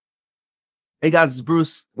Hey guys, it's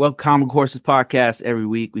Bruce. Welcome to Convocourses podcast. Every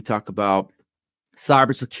week we talk about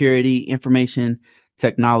cybersecurity, information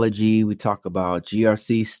technology. We talk about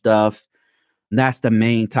GRC stuff. And that's the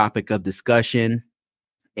main topic of discussion.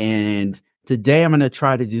 And today I'm going to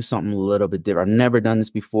try to do something a little bit different. I've never done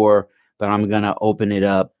this before, but I'm going to open it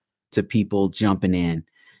up to people jumping in.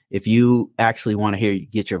 If you actually want to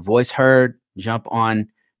get your voice heard, jump on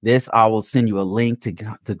this. I will send you a link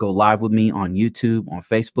to go live with me on YouTube, on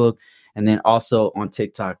Facebook, and then also on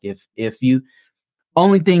TikTok. If you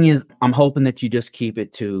only thing is, I'm hoping that you just keep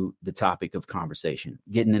it to the topic of conversation,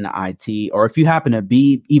 getting into IT, or if you happen to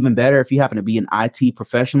be even better, if you happen to be an IT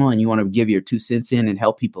professional and you want to give your 2 cents in and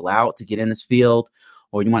help people out to get in this field,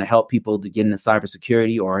 or you want to help people to get into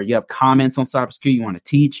cybersecurity, or you have comments on cybersecurity you want to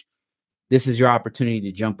teach, this is your opportunity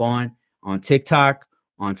to jump on TikTok,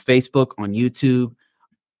 on Facebook, on YouTube.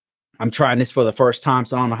 I'm trying this for the first time,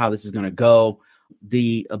 so I don't know how this is going to go.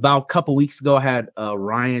 About a couple weeks ago, I had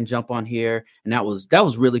Ryan jump on here, and that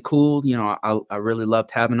was really cool. You know, I really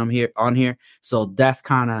loved having him on here. So that's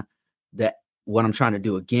kind of what I'm trying to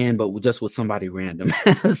do again, but just with somebody random.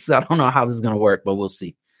 So I don't know how this is gonna work, but we'll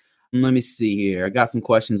see. Let me see here. I got some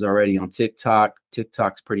questions already on TikTok.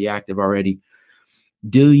 TikTok's pretty active already.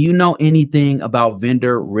 Do you know anything about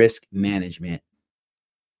vendor risk management?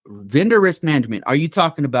 Vendor risk management. Are you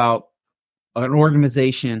talking about an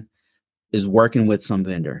organization is working with some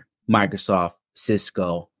vendor, Microsoft,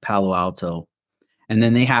 Cisco, Palo Alto, and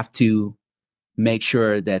then they have to make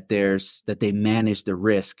sure that they manage the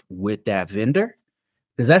risk with that vendor?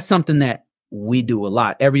 Because that's something that we do a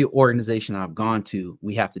lot. Every organization I've gone to,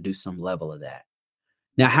 we have to do some level of that.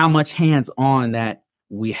 Now, how much hands-on that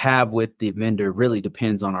we have with the vendor really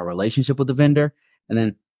depends on our relationship with the vendor, and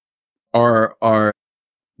then our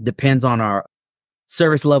depends on our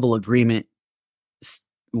service level agreement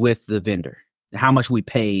with the vendor, how much we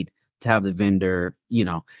paid to have the vendor,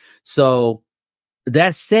 So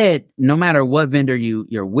that said, no matter what vendor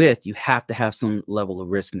you're with, you have to have some level of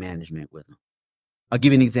risk management with them. I'll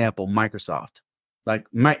give you an example. Microsoft,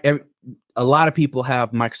 a lot of people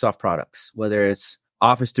have Microsoft products, whether it's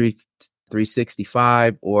Office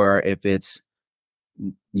 365 or if it's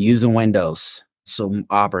using Windows, so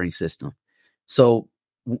operating system. So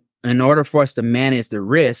in order for us to manage the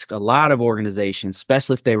risk, a lot of organizations,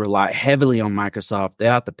 especially if they rely heavily on Microsoft, they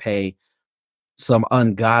have to pay some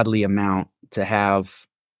ungodly amount to have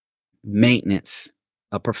maintenance,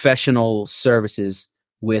 professional services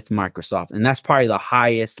with Microsoft. And that's probably the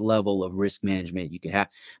highest level of risk management you can have,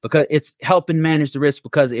 because it's helping manage the risk.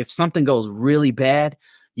 Because if something goes really bad,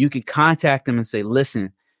 you can contact them and say,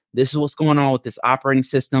 listen, this is what's going on with this operating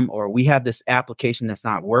system, or we have this application that's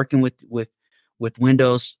not working with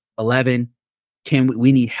Windows 11.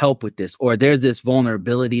 We need help with this, or there's this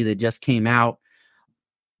vulnerability that just came out.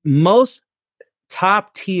 Most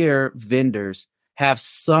top tier vendors have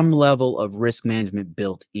some level of risk management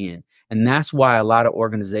built in, and that's why a lot of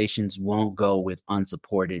organizations won't go with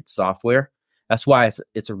unsupported software. That's why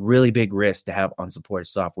it's a really big risk to have unsupported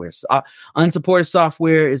software. So, unsupported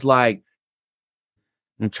software is like,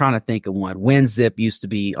 I'm trying to think of one. WinZip used to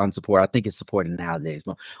be unsupported. I think it's supported nowadays,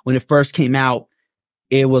 but when it first came out,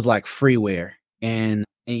 it was like freeware, and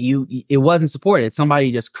it wasn't supported.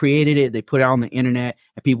 Somebody just created it, they put it on the internet,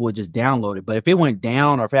 and people would just download it. But if it went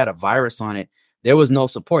down or if it had a virus on it, there was no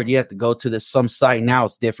support. You have to go to some site. Now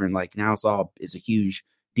it's different. Like now it's a huge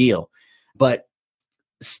deal. But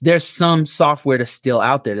there's some software that's still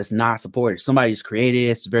out there that's not supported. Somebody just created it.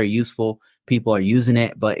 It's very useful. People are using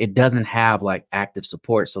it, but it doesn't have like active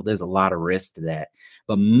support. So there's a lot of risk to that.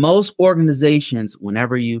 But most organizations,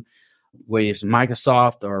 whether it's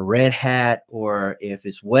Microsoft or Red Hat, or if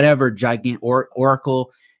it's whatever giant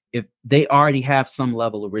Oracle, if they already have some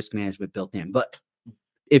level of risk management built in. But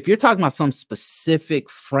if you're talking about some specific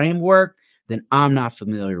framework, then I'm not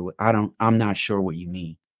familiar with. I'm not sure what you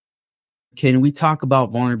mean. Can we talk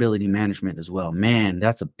about vulnerability management as well? Man,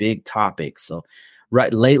 that's a big topic. So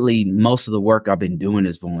lately, most of the work I've been doing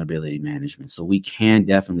is vulnerability management. So we can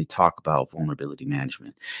definitely talk about vulnerability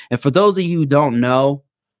management. And for those of you who don't know,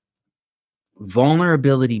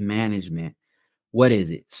 vulnerability management, what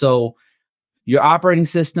is it? So your operating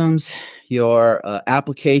systems, your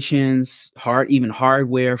applications, even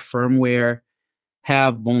hardware, firmware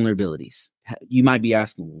have vulnerabilities. You might be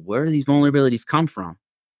asking, where do these vulnerabilities come from?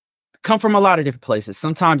 Come from a lot of different places.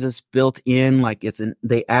 Sometimes it's built in, like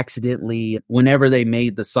they accidentally, whenever they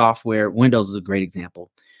made the software, Windows is a great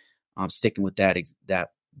example. I'm sticking with that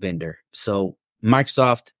vendor. So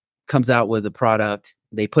Microsoft comes out with a product,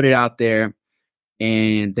 they put it out there,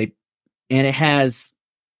 and it has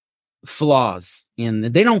flaws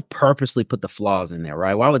in. They don't purposely put the flaws in there,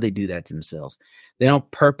 right? Why would they do that to themselves? They don't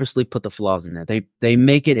purposely put the flaws in there. They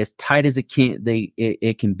make it as tight as it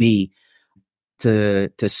can be to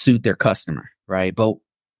suit their customer, right? But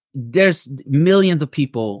there's millions of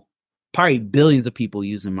people, probably billions of people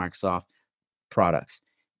using Microsoft products,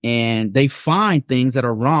 and they find things that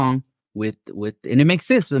are wrong with, and it makes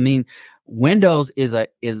sense. I mean, Windows is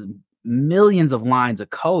millions of lines of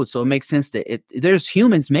code, so it makes sense that there's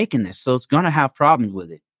humans making this, so it's going to have problems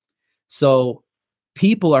with it. So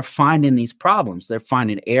people are finding these problems. They're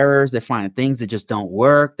finding errors. They're finding things that just don't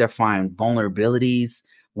work. They're finding vulnerabilities,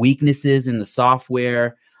 weaknesses in the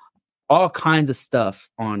software, all kinds of stuff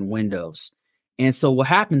on Windows. And so what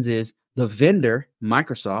happens is the vendor,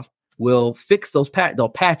 Microsoft, will fix those they'll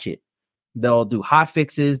patch it. They'll do hot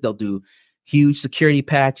fixes. They'll do huge security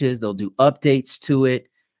patches. They'll do updates to it,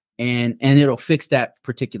 and it'll fix that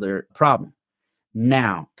particular problem.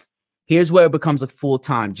 Now, here's where it becomes a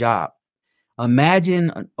full-time job.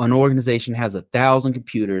 Imagine an organization has 1,000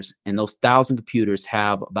 computers, and those 1,000 computers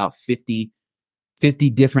have about 50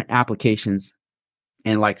 different applications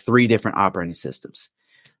and like 3 different operating systems.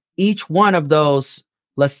 Each one of those,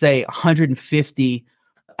 let's say 150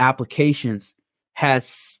 applications,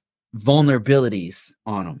 has vulnerabilities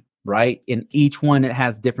on them, right? And each one that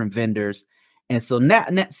has different vendors. And so now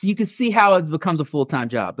so you can see how it becomes a full-time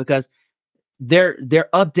job, because they're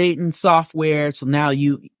updating software. So now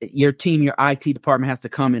your team, your IT department has to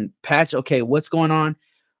come and patch. Okay, what's going on?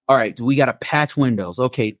 All right, we got to patch Windows.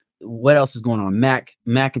 Okay, what else is going on?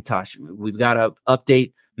 Macintosh. We've got to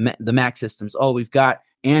update the Mac systems. Oh, we've got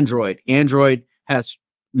Android. Android has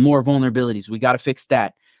more vulnerabilities. We got to fix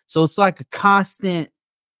that. So it's like a constant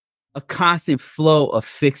flow of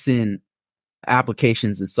fixing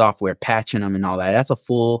applications and software, patching them and all that. That's a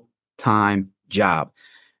full-time job.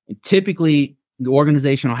 And typically, the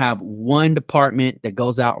organization will have one department that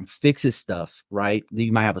goes out and fixes stuff, right?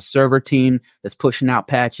 You might have a server team that's pushing out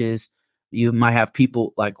patches. You might have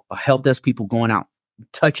people like help desk people going out,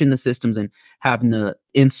 touching the systems and having to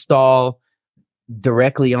install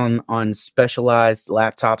directly on specialized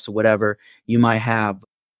laptops or whatever. You might have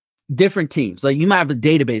different teams. Like you might have a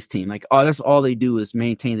database team. Like, oh, that's all they do is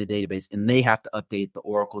maintain the database, and they have to update the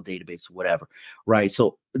Oracle database or whatever, right?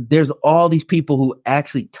 So there's all these people who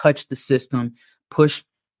actually touch the system, push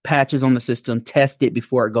patches on the system, test it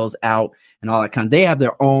before it goes out, and all that kind of. They have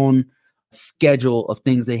their own schedule of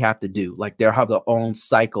things they have to do. Like they have their own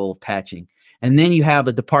cycle of patching. And then you have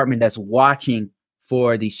a department that's watching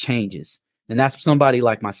for these changes. And that's somebody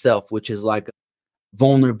like myself, which is like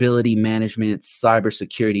vulnerability management,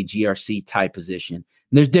 cybersecurity, GRC type position. And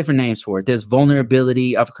there's different names for it. There's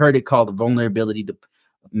vulnerability. I've heard it called the vulnerability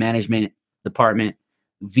management department.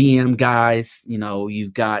 VM guys,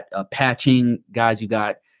 you've got patching guys, you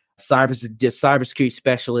got cybersecurity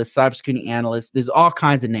specialists, cybersecurity analysts. There's all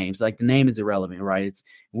kinds of names. Like the name is irrelevant, right?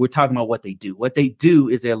 We're talking about what they do. What they do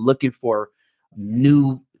is they're looking for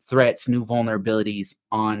new threats, new vulnerabilities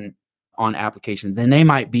on applications. And they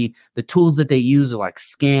might be, the tools that they use are like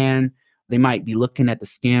scan. They might be looking at the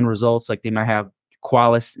scan results. Like they might have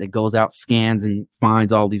Qualys that goes out, scans and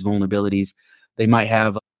finds all these vulnerabilities. They might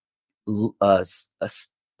have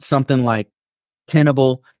something like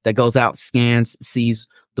Tenable that goes out, scans, sees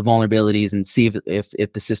the vulnerabilities and see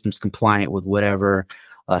if the system's compliant with whatever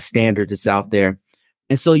standard that's out there.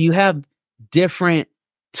 And so you have different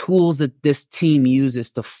tools that this team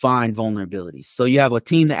uses to find vulnerabilities. So you have a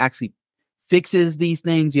team that actually fixes these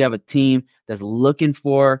things. You have a team that's looking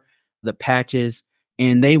for the patches,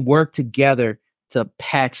 and they work together to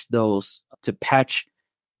patch the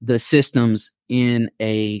systems on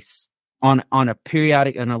a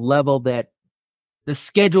periodic, on a level that the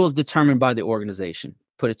schedule is determined by the organization.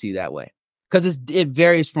 Put it to you that way, because it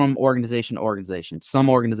varies from organization to organization. Some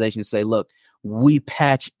organizations say, look, we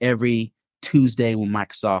patch every Tuesday when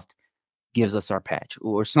Microsoft gives us our patch.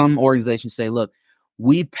 Or some organizations say, look,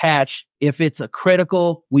 we patch, if it's a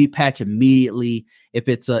critical, we patch immediately. If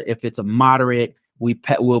it's a moderate,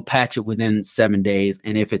 we'll patch it within 7 days.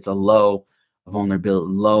 And if it's a low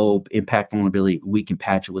impact vulnerability, we can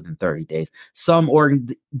patch it within 30 days.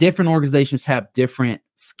 Different organizations have different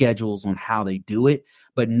schedules on how they do it,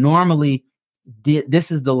 but normally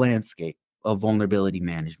this is the landscape of vulnerability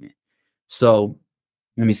management. So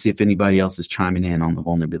let me see if anybody else is chiming in on the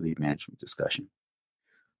vulnerability management discussion.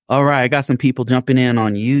 All right, I got some people jumping in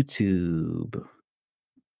on YouTube.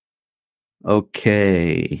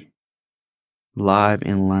 Okay. Live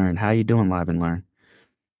and Learn. How you doing, Live and Learn?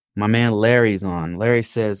 My man Larry's on. Larry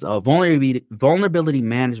says, vulnerability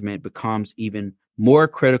management becomes even more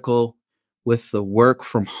critical with the work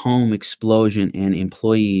from home explosion and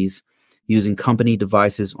employees using company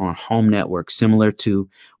devices on home networks, similar to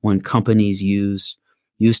when companies used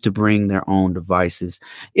to bring their own devices.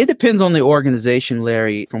 It depends on the organization,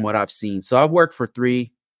 Larry, from what I've seen. So I've worked for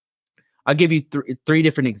three. I'll give you three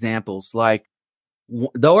different examples. Like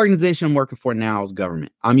the organization I'm working for now is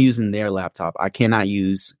government. I'm using their laptop. I cannot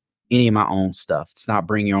use any of my own stuff. It's not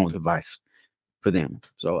bring your own device for them.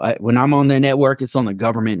 So when I'm on their network, it's on the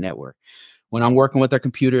government network. When I'm working with their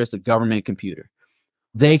computer, it's a government computer.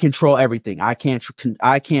 They control everything. I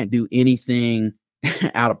can't do anything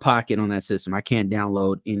out of pocket on that system. I can't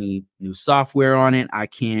download any new software on it. I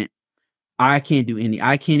can't do any.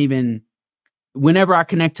 I can't even. Whenever I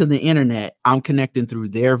connect to the internet, I'm connecting through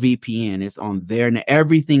their VPN. It's on their net.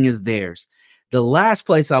 Everything is theirs. The last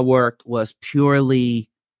place I worked was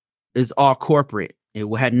is all corporate. It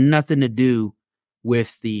had nothing to do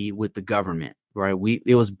with the government, right?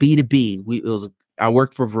 It was B2B. I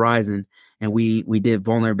worked for Verizon, and we did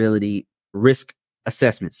vulnerability risk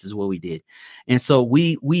assessments is what we did. And so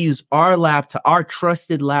we use our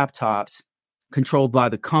trusted laptops controlled by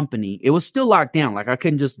the company. It was still locked down. Like I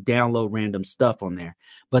couldn't just download random stuff on there,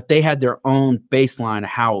 but they had their own baseline of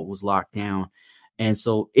how it was locked down. And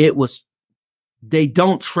so they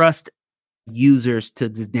don't trust users to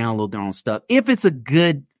just download their own stuff. If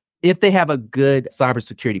they have a good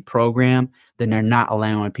cybersecurity program, then they're not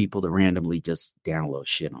allowing people to randomly just download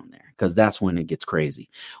shit on there, because that's when it gets crazy.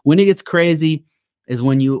 When it gets crazy is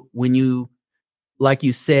when you, like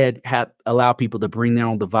you said, allow people to bring their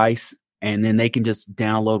own device, and then they can just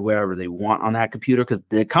download wherever they want on that computer, because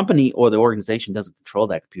the company or the organization doesn't control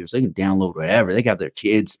that computer. So they can download whatever. They got their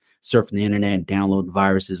kids surfing the internet and downloading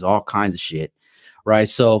viruses, all kinds of shit, right?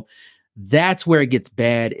 So that's where it gets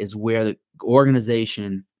bad, is where the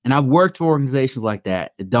organization, and I've worked for organizations like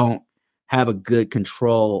that don't have a good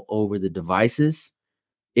control over the devices.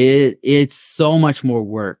 It's so much more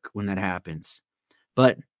work when that happens.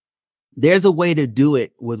 But there's a way to do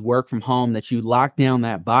it with work from home, that you lock down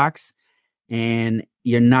that box and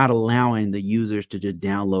you're not allowing the users to just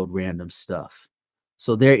download random stuff.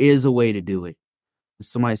 So there is a way to do it.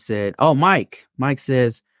 Somebody said, oh, Mike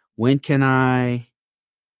says, when can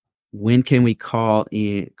we call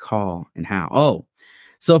and how? Oh,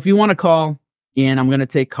 so if you want to call in, I'm going to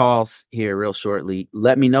take calls here real shortly.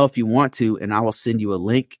 Let me know if you want to, and I will send you a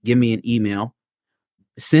link. Give me an email.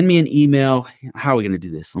 Send me an email. How are we going to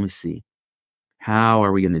do this? Let me see. How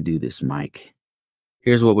are we going to do this, Mike?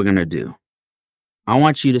 Here's what we're going to do. I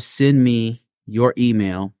want you to send me your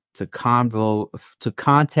email to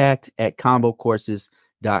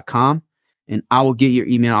contact@convocourses.com, and I will get your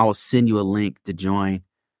email. I will send you a link to join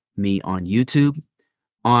me on YouTube.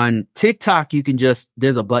 On TikTok,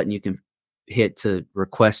 there's a button you can hit to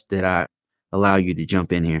request that I allow you to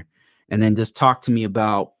jump in here, and then just talk to me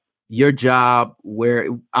about your job,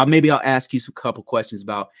 maybe I'll ask you some couple questions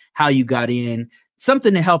about how you got in,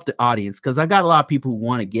 something to help the audience, because I got a lot of people who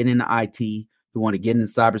want to get into IT, who want to get into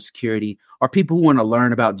cybersecurity, or people who want to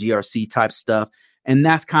learn about GRC type stuff. And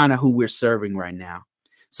that's kind of who we're serving right now.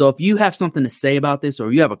 So if you have something to say about this,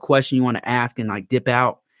 or you have a question you want to ask and like dip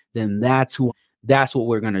out, then that's what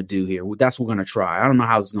we're going to do here. That's what we're going to try. I don't know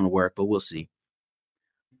how this is going to work, but we'll see.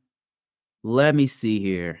 Let me see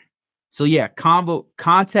here. So yeah,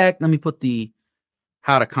 contact. Let me put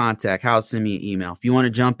how to send me an email. If you want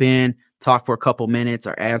to jump in, talk for a couple minutes,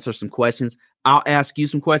 or answer some questions, I'll ask you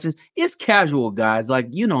some questions. It's casual, guys. Like,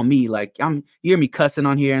 you know me, like you hear me cussing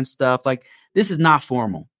on here and stuff. Like, this is not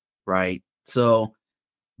formal, right? So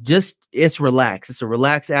it's relaxed. It's a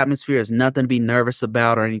relaxed atmosphere. There's nothing to be nervous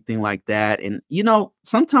about or anything like that. And,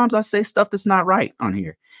 sometimes I say stuff that's not right on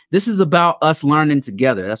here. This is about us learning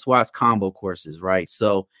together. That's why it's Convo Courses, right?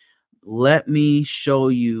 So let me show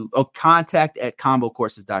you.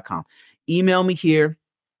 Contact@convocourses.com. Email me here.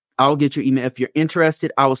 I'll get your email. If you're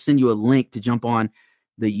interested, I will send you a link to jump on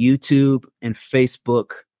the YouTube and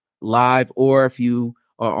Facebook Live. Or if you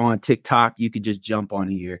are on TikTok, you could just jump on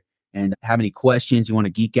here and have any questions. You want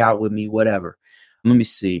to geek out with me, whatever. Let me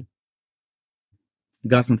see.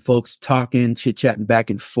 Got some folks talking, chit-chatting back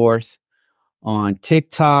and forth on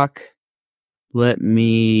TikTok. Let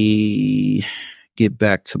me get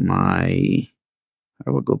back to I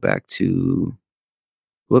will go back to,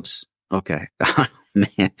 whoops. Okay.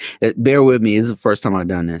 Man, bear with me. This is the first time I've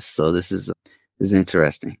done this. So this is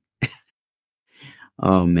interesting.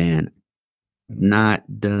 Oh man.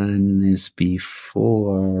 Not done this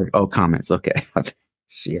before. Oh, comments. Okay.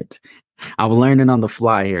 Shit. I'm learning on the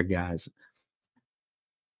fly here, guys.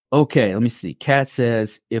 Okay, let me see. Kat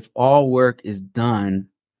says, if all work is done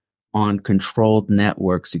on controlled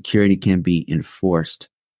network, security can be enforced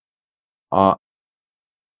off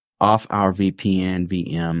our VPN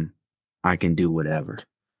VM I can do whatever.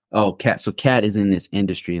 Oh, Cat. So Cat is in this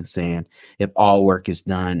industry and saying if all work is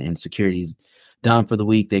done and security is done for the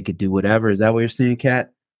week, they could do whatever. Is that what you're saying,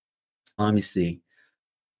 Cat? Let me see.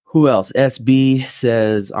 Who else? SB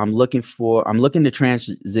says, I'm looking to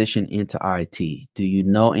transition into IT. Do you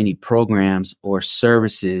know any programs or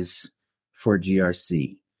services for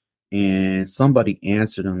GRC? And somebody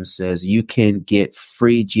answered them and says, you can get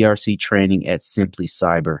free GRC training at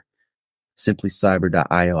simplycyber.io.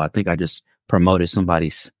 I think I just promoted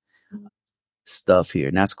somebody's stuff here,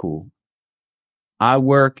 and that's cool. I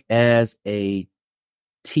work as a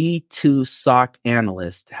T2 SOC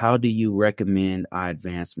analyst. How do you recommend I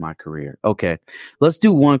advance my career? Okay, let's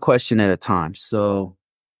do one question at a time. So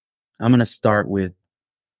I'm going to start with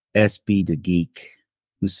SB the Geek,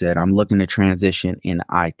 who said, I'm looking to transition in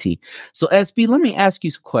IT. So SB, let me ask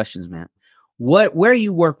you some questions, man. Where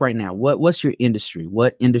you work right now? What's your industry?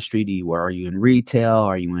 What industry do you work? Are you in retail?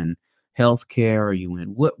 Are you in healthcare? Are you in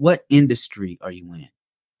what industry are you in?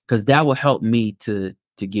 Because that will help me to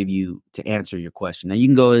answer your question. Now you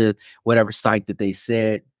can go to whatever site that they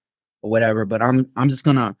said or whatever, but I'm just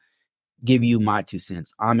gonna give you my 2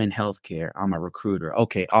 cents. I'm in healthcare. I'm a recruiter.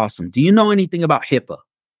 Okay, awesome. Do you know anything about HIPAA?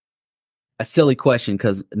 A silly question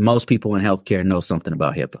because most people in healthcare know something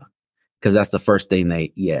about HIPAA because that's the first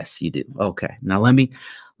thing yes, you do. Okay, now let me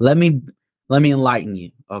enlighten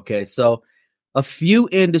you. Okay, so a few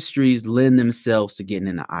industries lend themselves to getting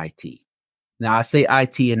into IT. Now, I say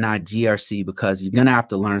IT and not GRC because you're going to have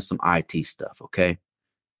to learn some IT stuff, okay?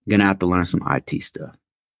 You're going to have to learn some IT stuff.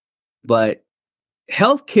 But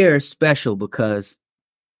healthcare is special because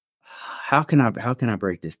how can I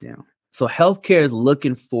break this down? So healthcare is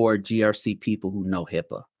looking for GRC people who know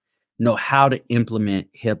HIPAA, know how to implement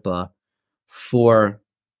HIPAA for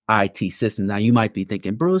IT systems. Now, you might be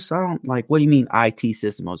thinking, Bruce, what do you mean IT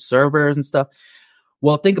system on servers and stuff?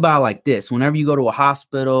 Well, think about it like this. Whenever you go to a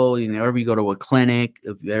hospital, whenever you go to a clinic,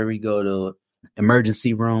 if you ever go to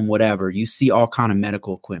emergency room, whatever, you see all kind of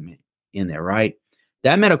medical equipment in there, right?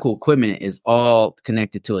 That medical equipment is all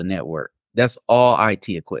connected to a network. That's all IT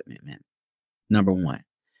equipment, man. Number one,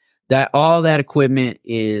 all that equipment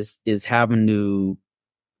is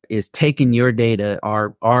taking your data,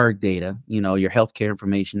 our data, your healthcare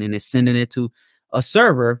information, and is sending it to a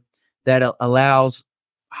server that allows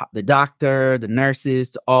the doctor, the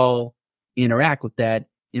nurses to all interact with that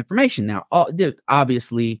information. Now,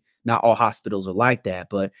 obviously, not all hospitals are like that,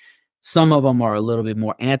 but some of them are a little bit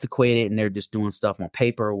more antiquated and they're just doing stuff on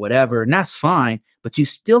paper or whatever. And that's fine, but you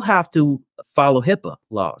still have to follow HIPAA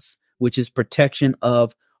laws, which is protection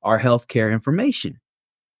of our healthcare information.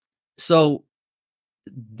 So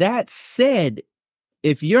that said,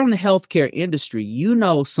 if you're in the healthcare industry, you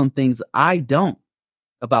know some things I don't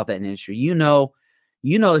about that industry.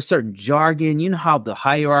 There's certain jargon, how the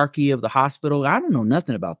hierarchy of the hospital. I don't know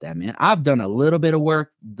nothing about that, man. I've done a little bit of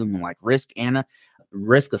work doing like risk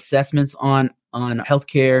assessments on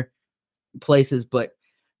healthcare places, but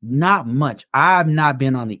not much. I've not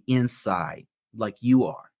been on the inside like you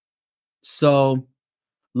are. So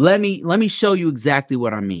let me show you exactly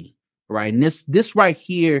what I mean, right? And this right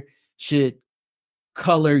here should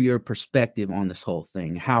color your perspective on this whole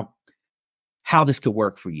thing, how this could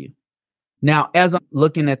work for you. Now, as I'm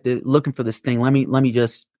looking for this thing, let me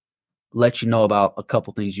just let you know about a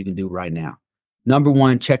couple things you can do right now. Number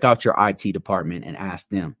one, check out your IT department and ask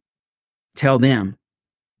them. Tell them,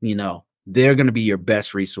 they're going to be your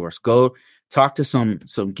best resource. Go talk to some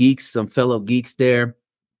geeks, some fellow geeks there,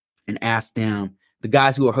 and ask them. The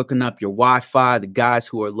guys who are hooking up your Wi-Fi, the guys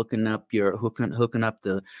who are hooking up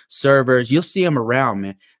the servers, you'll see them around,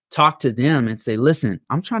 man. Talk to them and say, listen,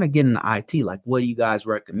 I'm trying to get into IT. Like, what do you guys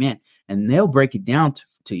recommend? And they'll break it down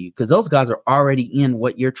to you because those guys are already in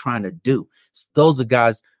what you're trying to do. So those are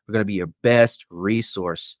guys who are going to be your best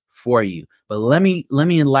resource for you. But let me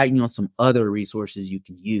enlighten you on some other resources you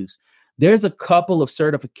can use. There's a couple of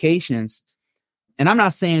certifications, and I'm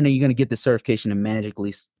not saying that you're going to get the certification and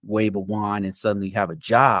magically wave a wand and suddenly have a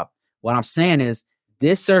job. What I'm saying is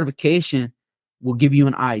this certification will give you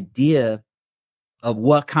an idea of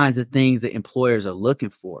what kinds of things that employers are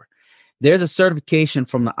looking for. There's a certification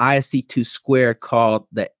from the ISC2 Squared called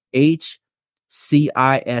the HCISPP,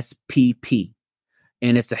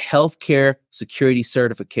 and it's a healthcare security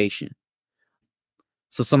certification.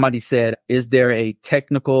 So somebody said, is there a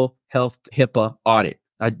technical health HIPAA audit?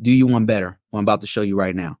 I do you one better. I'm about to show you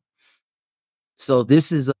right now. So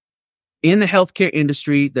this is in the healthcare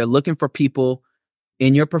industry. They're looking for people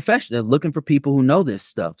in your profession. They're looking for people who know this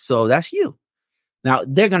stuff. So that's you. Now,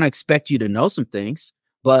 they're going to expect you to know some things,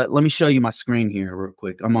 but let me show you my screen here real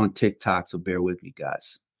quick. I'm on TikTok, so bear with me,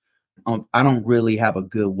 guys. I don't really have a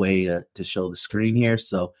good way to show the screen here,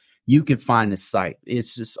 so you can find this site.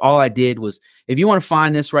 It's just all I did was, if you want to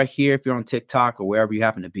find this right here, if you're on TikTok or wherever you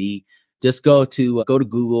happen to be, just go to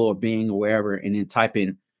Google or Bing or wherever, and then type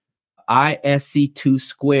in ISC2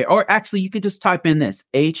 square, or actually you could just type in this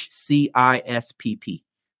HCISPP.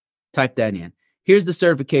 Type that in. Here's the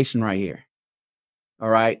certification right here. All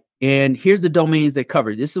right. And here's the domains they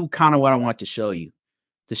cover. This is kind of what I want to show you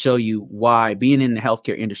why being in the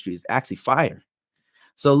healthcare industry is actually fire.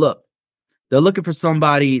 So look, they're looking for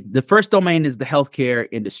somebody. The first domain is the healthcare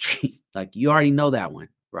industry. Like, you already know that one,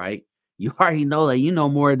 right? You already know that. You know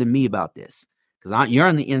more than me about this because you're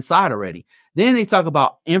on the inside already. Then they talk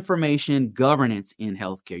about information governance in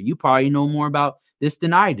healthcare. You probably know more about this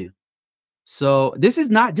than I do. So this is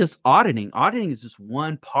not just auditing. Auditing is just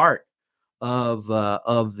one part of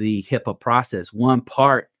the HIPAA process, one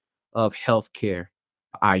part of healthcare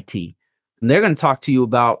IT. And they're going to talk to you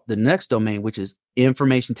about the next domain, which is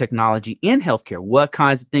information technology in healthcare. What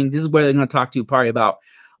kinds of things? This is where they're going to talk to you probably about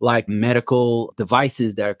like medical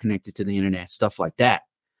devices that are connected to the internet, stuff like that,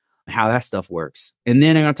 how that stuff works. And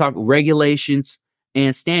then they're going to talk regulations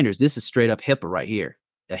and standards. This is straight up HIPAA right here,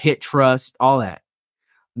 the HIT trust, all that.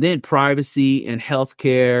 Then privacy and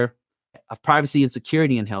healthcare, privacy and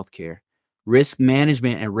security in healthcare, risk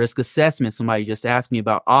management and risk assessment. Somebody just asked me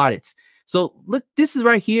about audits. So look, this is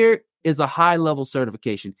right here is a high level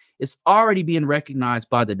certification. It's already being recognized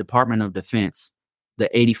by the Department of Defense, the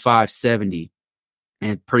 8570,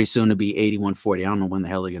 and pretty soon to be 8140. I don't know when the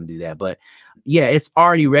hell they're going to do that, but yeah, it's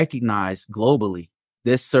already recognized globally.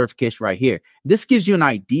 This certification right here. This gives you an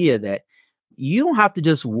idea that you don't have to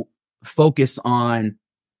just focus on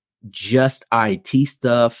just IT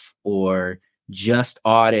stuff or just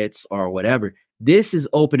audits or whatever. This is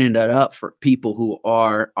opening it up for people who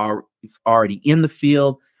are already in the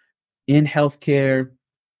field, in healthcare,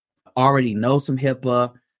 already know some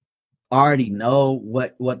HIPAA, already know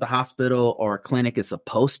what the hospital or clinic is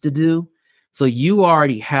supposed to do. So you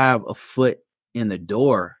already have a foot in the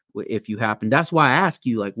door if you happen. That's why I ask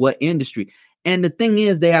you, like, what industry? And the thing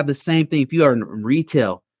is, they have the same thing. If you are in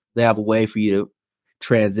retail, they have a way for you to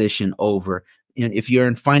transition over. And if you're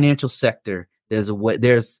in financial sector, there's a way.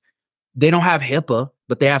 They don't have HIPAA,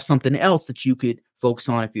 but they have something else that you could focus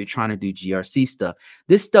on if you're trying to do GRC stuff.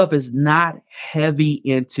 This stuff is not heavy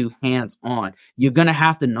into hands-on. You're going to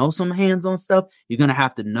have to know some hands-on stuff. You're going to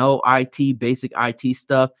have to know IT, basic IT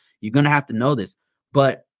stuff. You're going to have to know this,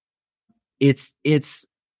 but it's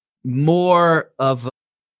more of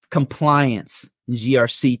compliance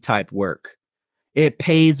GRC type work. It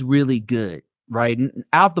pays really good, right?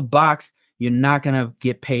 Out the box, you're not going to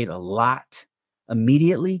get paid a lot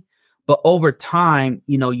immediately, but over time,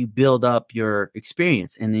 you build up your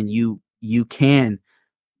experience, and then you can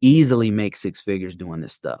easily make six figures doing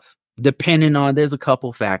this stuff. Depending on, there's a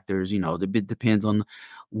couple factors, it depends on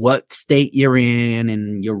what state you're in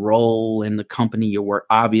and your role in the company you work.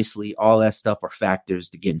 Obviously, all that stuff are factors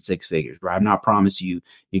to getting six figures, right? I'm not promising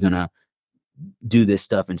you're going to do this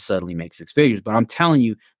stuff and suddenly make six figures, but I'm telling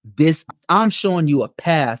you this, I'm showing you a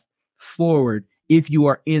path forward if you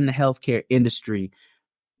are in the healthcare industry,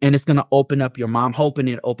 and it's going to open up your mind. I'm hoping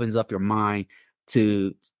it opens up your mind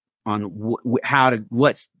on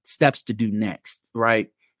what steps to do next, right?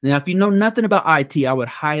 Now, if you know nothing about IT, I would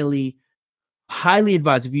highly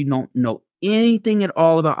advise, if you don't know anything at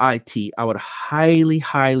all about IT, I would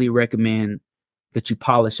highly recommend that you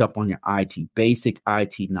polish up on your basic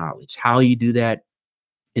IT knowledge. How you do that,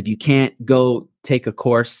 if you can't go take a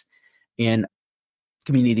course in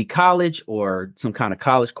community college or some kind of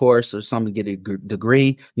college course or something to get a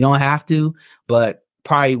degree, you don't have to, but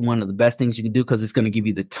probably one of the best things you can do, because it's going to give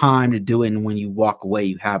you the time to do it. And when you walk away,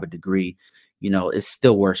 you have a degree, it's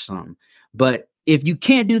still worth something. But if you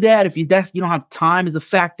can't do that, if you don't have time as a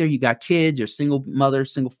factor, you got kids, you're single mother,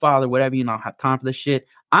 single father, whatever, you don't have time for this shit.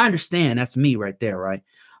 I understand. That's me right there, right?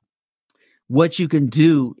 What you can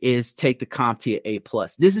do is take the CompTIA A+.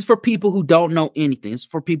 This is for people who don't know anything. This is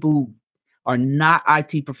for people who are not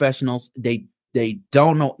IT professionals. They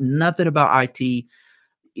don't know nothing about IT.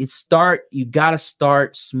 You got to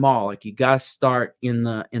start small. Like, you got to start in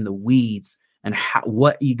the weeds, and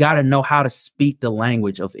what you got to know how to speak the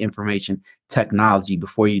language of information technology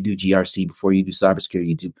before you do GRC, before you do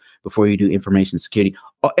cybersecurity, before you do information security.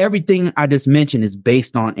 Everything I just mentioned is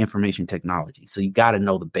based on information technology. So you got to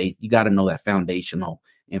know the base. You got to know that foundational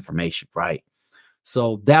information, right?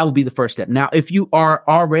 So that would be the first step. Now, if you are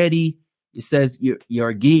already, it says you're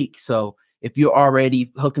a geek, so if you're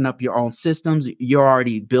already hooking up your own systems, you're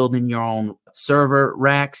already building your own server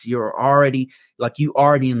racks, you're already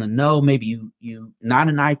in the know. Maybe you not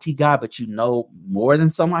an IT guy, but you know more than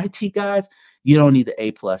some IT guys. You don't need the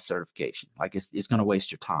A+ certification. Like it's going to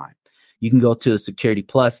waste your time. You can go to a Security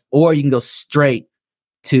Plus, or you can go straight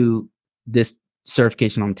to this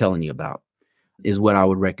certification I'm telling you about, is what I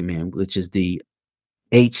would recommend, which is the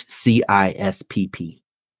HCISPP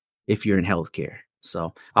if you're in healthcare.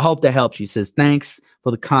 So I hope that helps you. He says, thanks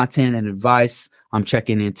for the content and advice. I'm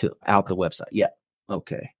checking out the website. Yeah.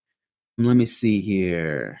 Okay. Let me see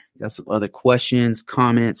here. Got some other questions,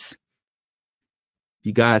 comments. If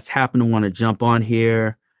you guys happen to want to jump on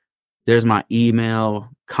here, there's my email,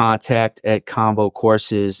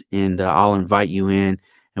 contact@Convocourses, and I'll invite you in,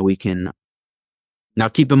 and we can. Now,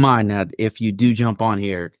 keep in mind that if you do jump on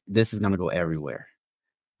here, this is going to go everywhere.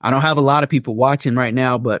 I don't have a lot of people watching right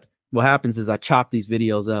now, but what happens is I chop these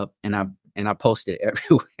videos up and I post it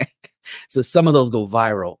everywhere. So some of those go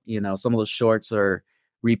viral. Some of those shorts are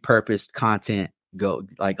repurposed content. Go,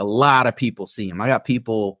 like, a lot of people see them. I got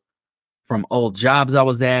people from old jobs I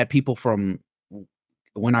was at, people from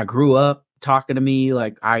when I grew up talking to me.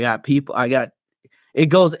 Like, it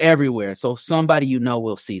goes everywhere. So somebody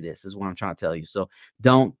will see this, is what I'm trying to tell you. So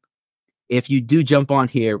if you do jump on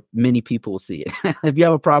here, many people will see it. If you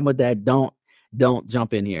have a problem with that, don't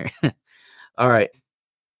jump in here. All right.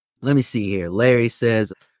 Let me see here. Larry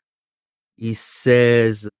says,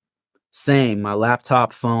 same, my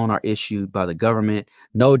laptop, phone are issued by the government.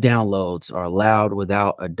 No downloads are allowed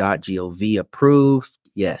without a .gov approved.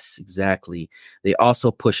 Yes, exactly. They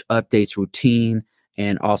also push updates routine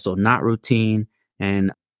and also not routine,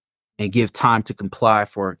 and give time to comply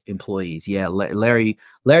for employees. Yeah, Larry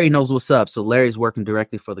knows what's up. So Larry's working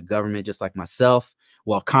directly for the government, just like myself.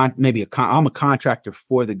 Well, I'm a contractor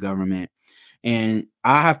for the government, and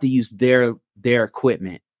I have to use their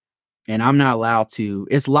equipment, and I'm not allowed to.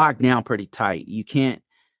 It's locked down pretty tight. You can't.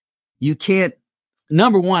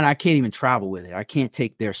 Number one, I can't even travel with it. I can't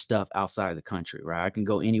take their stuff outside of the country, right? I can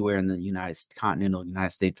go anywhere in the continental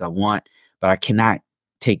United States I want, but I cannot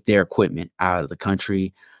take their equipment out of the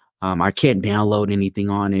country. I can't download anything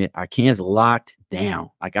on it. It's locked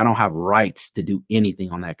down. Like, I don't have rights to do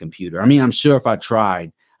anything on that computer. I mean, I'm sure if I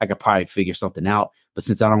tried, I could probably figure something out. But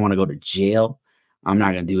since I don't want to go to jail, I'm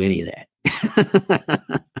not going to do any of that.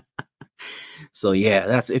 So yeah,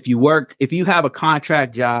 that's if you have a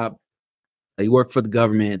contract job, you work for the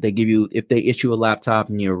government, if they issue a laptop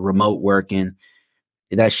and you're remote working,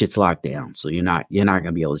 that shit's locked down. So you're not going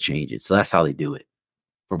to be able to change it. So that's how they do it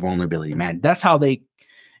for vulnerability, man. That's how they.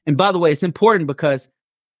 And by the way, it's important because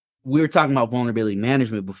we were talking about vulnerability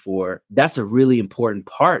management before. That's a really important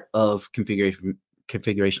part of configuration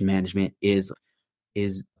management is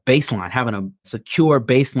baseline, having a secure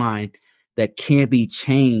baseline that can't be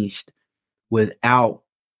changed without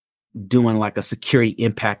doing like a security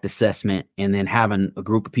impact assessment, and then having a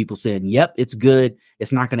group of people saying, yep, it's good.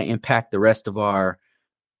 It's not going to impact the rest of our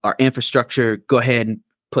infrastructure. Go ahead and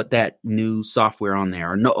put that new software on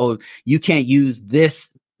there. Or no, you can't use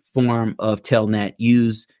this form of telnet.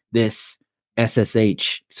 Use this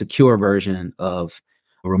SSH secure version of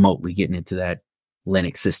remotely getting into that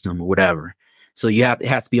Linux system or whatever. So it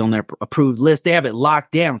has to be on their approved list. They have it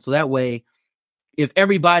locked down. So that way, if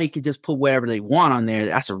everybody could just put whatever they want on there,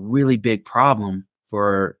 that's a really big problem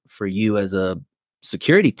for you as a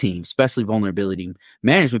security team, especially vulnerability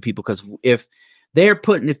management people. Because if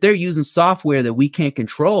they're using software that we can't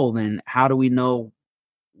control, then how do we know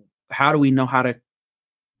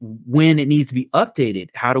when it needs to be updated?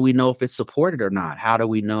 How do we know if it's supported or not? How do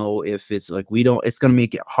we know if it's like it's going to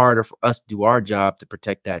make it harder for us to do our job to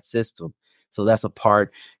protect that system. So that's a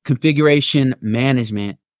part. Configuration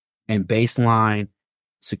management and baseline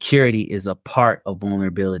security is a part of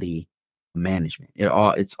vulnerability management.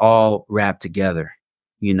 It's all wrapped together,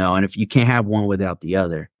 and if you can't have one without the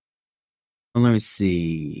other. Well, let me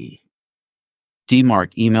see.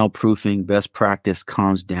 DMARC, email proofing best practice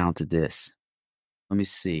comes down to this. Let me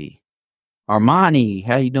see. Armani,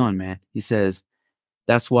 how you doing, man? He says,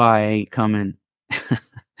 that's why I ain't coming.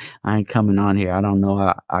 I ain't coming on here. I don't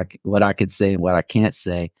know what I could say and what I can't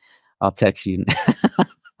say. I'll text you.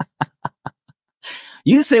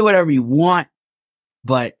 You can say whatever you want,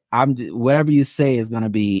 but whatever you say is gonna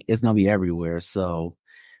be everywhere. So,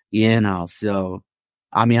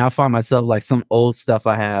 I mean, I find myself like some old stuff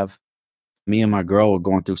I have. Me and my girl were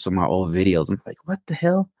going through some of my old videos. I'm like, what the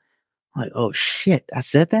hell? I'm like, oh shit, I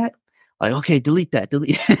said that? Like, okay, delete that.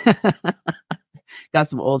 Got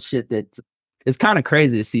some old shit that it's kind of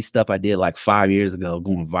crazy to see stuff I did like 5 years ago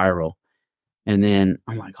going viral. And then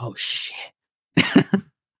I'm like, oh shit.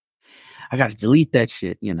 I got to delete that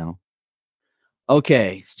shit,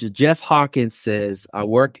 Okay, so Jeff Hawkins says, I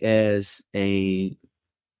work as a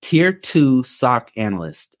tier 2 SOC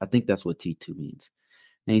analyst. I think that's what T2 means.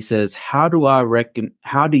 And he says, how do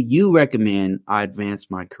you recommend I advance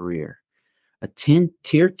my career? A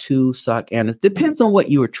tier 2 SOC analyst depends on what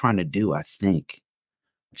you were trying to do, I think,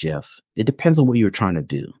 Jeff. It depends on what you were trying to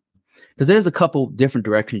do. Because there's a couple different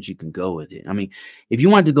directions you can go with it. I mean, if you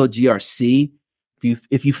wanted to go GRC,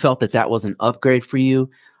 if you felt that was an upgrade for you,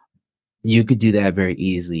 you could do that very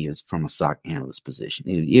easily as from a SOC analyst position.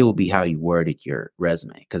 It will be how you worded your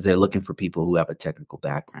resume, because they're looking for people who have a technical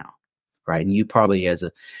background, right? And you probably, as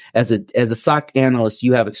a SOC analyst,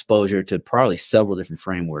 you have exposure to probably several different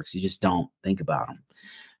frameworks. You just don't think about them.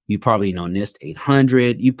 You probably know NIST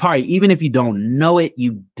 800. You probably, even if you don't know it,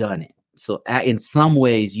 you've done it. So in some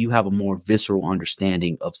ways, you have a more visceral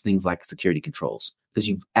understanding of things like security controls because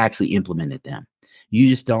you've actually implemented them. You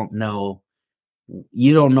just don't know.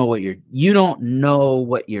 You don't know what you're,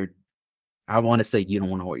 I want to say you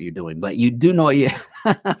don't know what you're doing, but you do know, you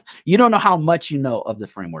don't know how much you know of the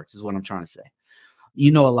frameworks is what I'm trying to say.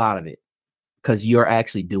 You know a lot of it because you're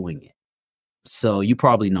actually doing it. So you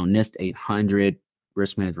probably know NIST 800,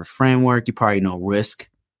 risk management framework. You probably know risk,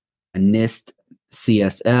 NIST,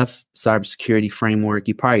 CSF, cybersecurity framework.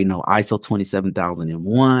 You probably know ISO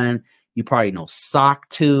 27001. You probably know SOC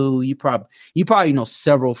 2. You probably know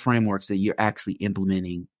several frameworks that you're actually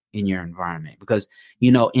implementing in your environment because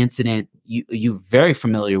incident. You're very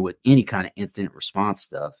familiar with any kind of incident response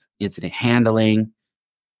stuff, incident handling.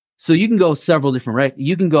 So you can go several different.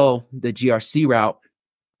 You can go the GRC route.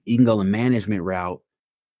 You can go the management route.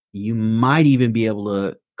 You might even be able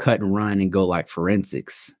to cut and run and go like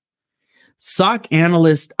forensics. SOC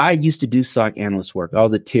analyst. I used to do SOC analyst work. I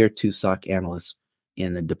was a tier 2 SOC analyst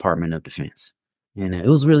in the Department of Defense. And it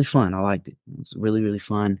was really fun. I liked it. It was really, really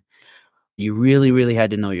fun. You really, really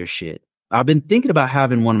had to know your shit. I've been thinking about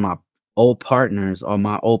having one of my old partners or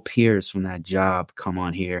my old peers from that job come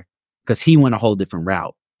on here because he went a whole different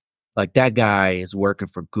route. Like that guy is working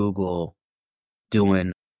for Google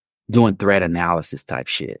doing threat analysis type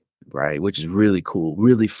shit, right? Which is really cool,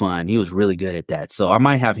 really fun. He was really good at that. So I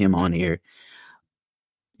might have him on here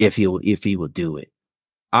if he will do it.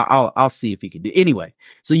 I'll see if he can do it. Anyway,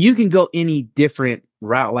 so you can go any different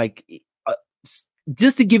route. Like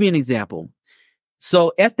just to give you an example.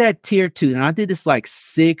 So at that tier 2, and I did this like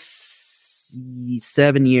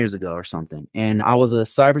 6-7 years ago or something. And I was a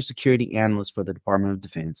cybersecurity analyst for the Department of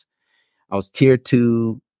Defense. I was tier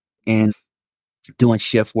 2 and doing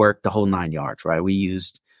shift work, the whole 9 yards, right? We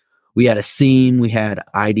had a SIEM, we had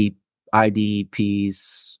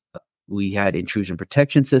IDPs, we had intrusion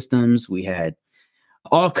protection systems, we had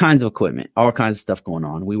all kinds of equipment, all kinds of stuff going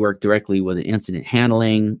on. We worked directly with an incident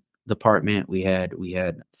handling department. We had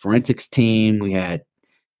forensics team. We had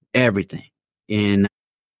everything. And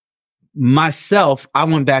myself, I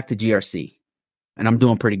went back to GRC and I'm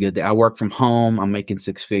doing pretty good there. I work from home. I'm making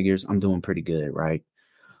 6 figures. I'm doing pretty good, right?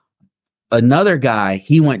 Another guy,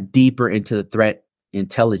 he went deeper into the threat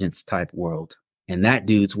intelligence type world. And that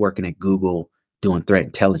dude's working at Google doing threat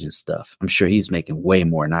intelligence stuff. I'm sure he's making way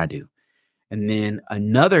more than I do. And then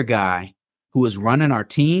another guy who is running our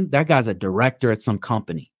team, that guy's a director at some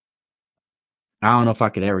company. I don't know if I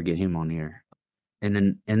could ever get him on here.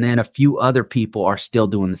 And then a few other people are still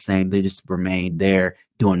doing the same. They just remain there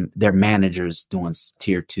doing their managers doing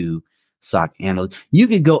tier 2 SOC analyst. You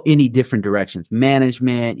can go any different directions.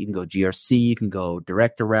 Management, you can go GRC, you can go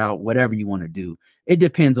director route, whatever you want to do. It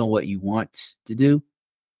depends on what you want to do.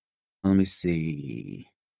 Let me see.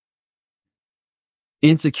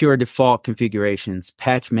 Insecure default configurations,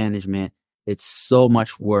 patch management. It's so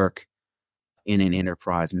much work in an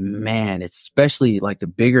enterprise. Man, it's especially like the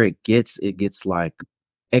bigger it gets like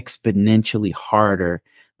exponentially harder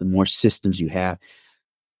the more systems you have.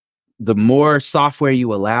 The more software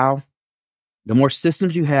you allow, the more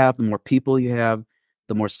systems you have, the more people you have,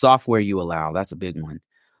 the more software you allow. That's a big one.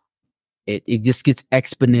 It just gets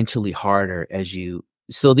exponentially harder as you.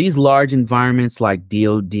 So these large environments like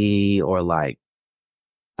DoD or like,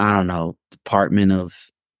 I don't know, Department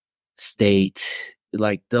of State,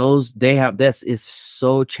 like those, this is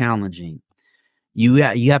so challenging. You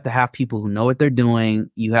have to have people who know what they're doing.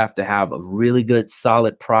 You have to have a really good,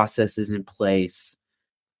 solid processes in place.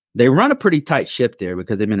 They run a pretty tight ship there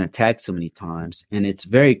because they've been attacked so many times. And it's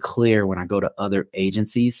very clear when I go to other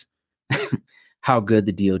agencies how good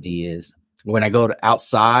the DoD is. When I go to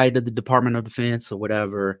outside of the Department of Defense or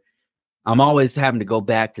whatever, I'm always having to go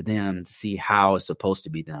back to them to see how it's supposed to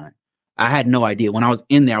be done. I had no idea. When I was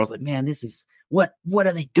in there, I was like, man, this is what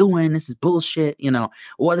are they doing? This is bullshit.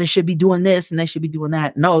 Well, they should be doing this and they should be doing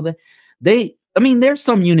that. No, There's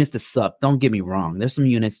some units that suck. Don't get me wrong. There's some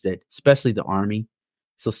units that, especially the Army.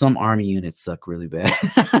 So some Army units suck really bad.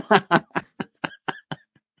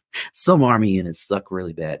 Some Army units suck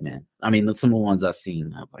really bad, man. Some of the ones I've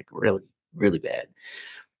seen are like really, really bad.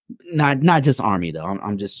 Not just Army though.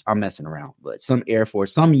 I'm messing around, but some Air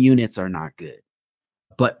Force, some units are not good.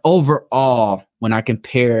 But overall, when I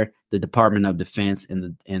compare the Department of Defense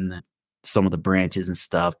and some of the branches and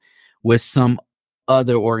stuff with some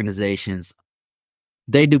other organizations,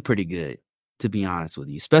 they do pretty good, to be honest with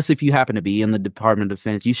you. Especially if you happen to be in the Department of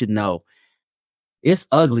Defense, you should know it's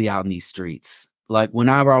ugly out in these streets. Like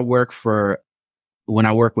whenever I work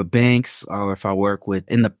with banks, or if I work with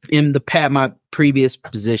my previous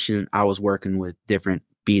position, I was working with different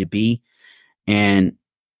B2B, and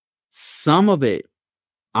some of it,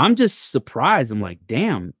 I'm just surprised. I'm like,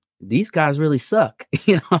 damn, these guys really suck.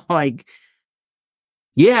 I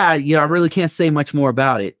really can't say much more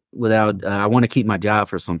about it without, I want to keep my job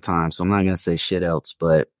for some time. So I'm not going to say shit else,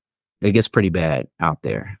 but it gets pretty bad out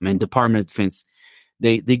there. Department of Defense,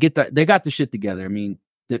 they got the shit together.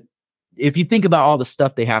 If you think about all the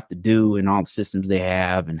stuff they have to do and all the systems they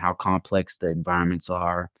have and how complex the environments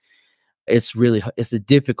are, it's a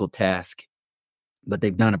difficult task, but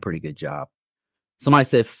they've done a pretty good job. Somebody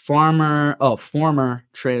said a farmer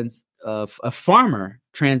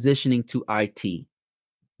transitioning to IT.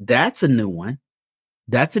 That's a new one.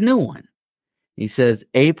 He says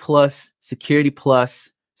A+, security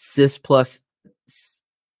plus, CIS plus,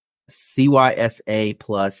 CYSA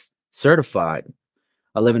plus, certified.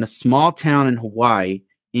 I live in a small town in Hawaii.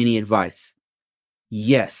 Any advice?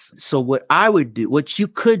 Yes. So what you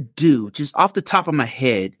could do, just off the top of my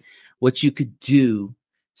head, what you could do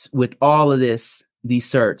with all of these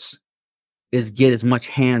certs is get as much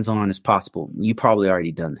hands-on as possible. You probably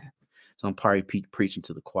already done that. So I'm probably preaching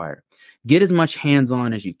to the choir. Get as much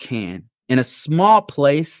hands-on as you can. In a small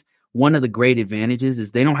place, one of the great advantages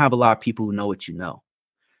is they don't have a lot of people who know what you know.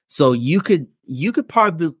 So what you could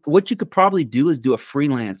probably do is do a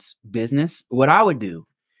freelance business. What I would do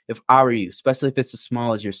if I were you, especially if it's as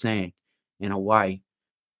small as you're saying in Hawaii,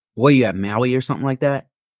 what you have, Maui or something like that?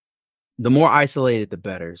 The more isolated, the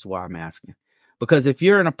better is why I'm asking. Because if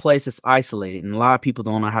you're in a place that's isolated and a lot of people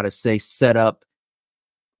don't know how to set up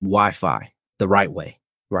Wi-Fi the right way,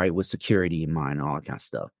 right? With security in mind and all that kind of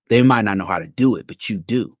stuff. They might not know how to do it, but you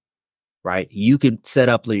do, right? You can set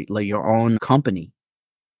up like your own company,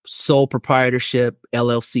 sole proprietorship,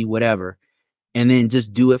 LLC, whatever, and then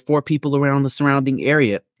just do it for people around the surrounding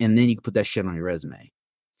area. And then you can put that shit on your resume.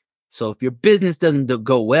 So if your business doesn't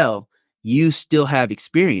go well, you still have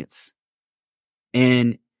experience.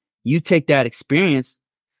 And you take that experience.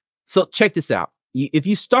 So check this out. If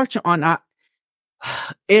you start your own,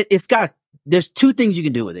 there's two things you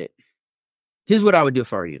can do with it. Here's what I would do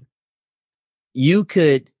if I were you. You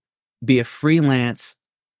could be a freelance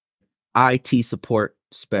IT support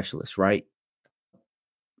specialist, right?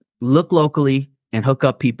 Look locally and hook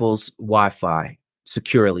up people's Wi-Fi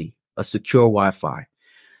securely, a secure Wi-Fi.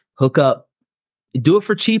 Hook up, do it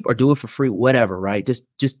for cheap or do it for free, whatever, right?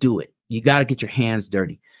 Just do it. You got to get your hands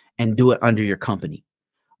dirty and do it under your company.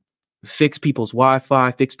 Fix people's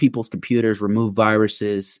Wi-Fi, fix people's computers, remove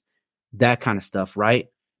viruses, that kind of stuff, right?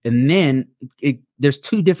 And then there's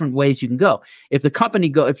two different ways you can go. If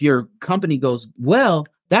your company goes well,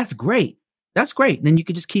 that's great. That's great. Then you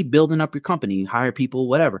can just keep building up your company, hire people,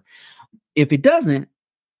 whatever. If it doesn't,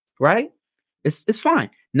 right? It's fine.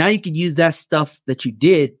 Now you can use that stuff that you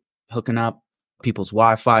did, hooking up people's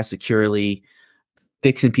Wi-Fi securely,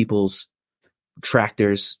 fixing people's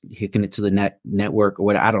tractors, hooking it to the network or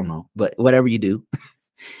what, I don't know, but whatever you do,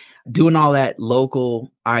 doing all that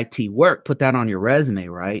local IT work, put that on your resume,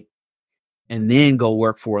 right? And then go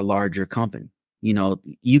work for a larger company.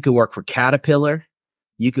 You could work for Caterpillar.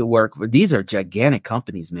 You could work for, these are gigantic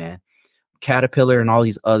companies, man. Caterpillar and all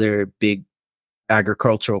these other big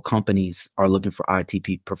agricultural companies are looking for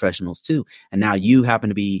IT professionals too. And now you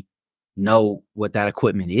happen to know what that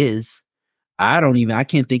equipment is. I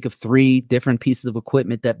can't think of 3 different pieces of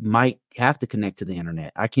equipment that might have to connect to the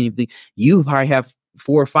internet. I can't even think. You probably have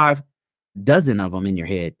 4 or 5 dozen of them in your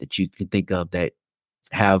head that you can think of that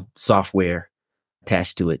have software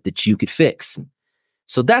attached to it that you could fix.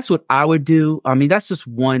 So that's what I would do. That's just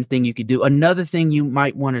one thing you could do. Another thing you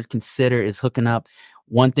might want to consider is hooking up.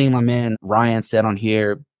 One thing my man Ryan said on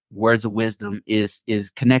here, words of wisdom, is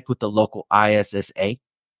connect with the local ISSA.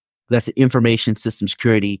 That's the Information System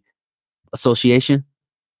Security Association.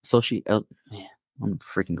 Man, I'm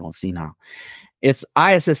freaking going to see now. It's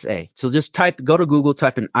ISSA. So just go to Google,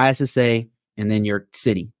 type in ISSA, and then your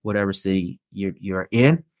city, whatever city you're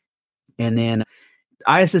in. And then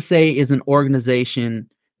ISSA is an organization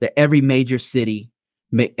that every major city,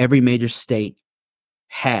 every major state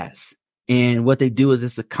has. And what they do is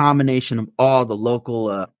it's a combination of all the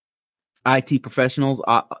local IT professionals,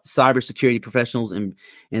 cybersecurity professionals, and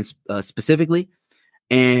specifically.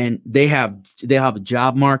 And they have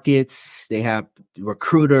job markets, they have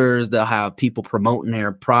recruiters, they'll have people promoting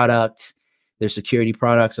their products, their security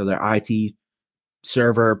products or their IT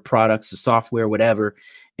server products, the software, whatever.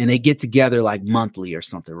 And they get together like monthly or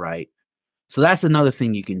something, right? So that's another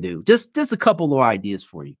thing you can do. Just a couple of ideas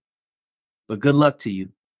for you. But good luck to you.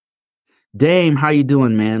 Dame, how you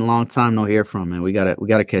doing, man? Long time no hear from, man. We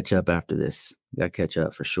gotta catch up after this. We gotta catch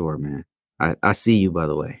up for sure, man. I see you, by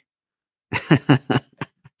the way.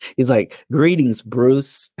 He's like, greetings,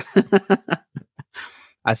 Bruce.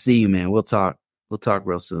 I see you, man. We'll talk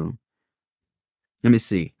real soon. Let me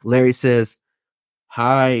see. Larry says,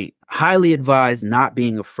 highly advise not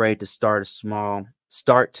being afraid to start small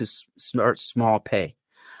pay.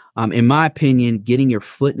 In my opinion, getting your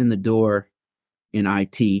foot in the door in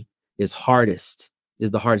IT is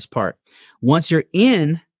the hardest part. Once you're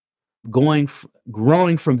in, growing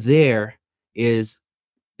from there is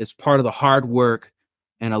part of the hard work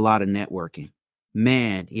and a lot of networking.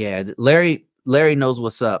 Man, yeah, Larry knows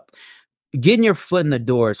what's up. Getting your foot in the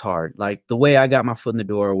door is hard. Like the way I got my foot in the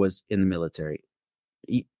door was in the military.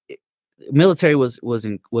 Military was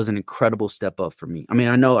an incredible step up for me. I mean,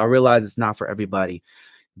 I realize it's not for everybody,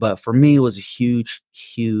 but for me, it was a huge,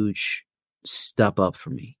 huge step up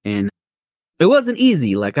for me. And it wasn't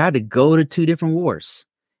easy. Like I had to go to 2 different wars.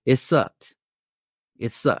 It sucked.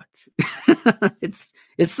 It sucked.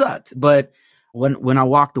 It sucked. But when I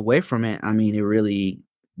walked away from it, I mean,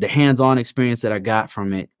 the hands-on experience that I got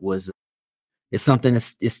from it it's something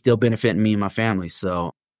that's still benefiting me and my family.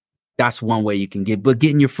 So that's one way you can but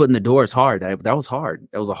getting your foot in the door is hard. That was hard.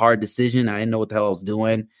 That was a hard decision. I didn't know what the hell I was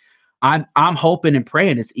doing. I'm hoping and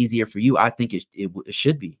praying it's easier for you. I think it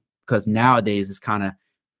should be, because nowadays IT's kind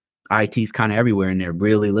of everywhere and they're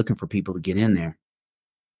really looking for people to get in there.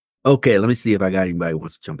 Okay, let me see if I got anybody who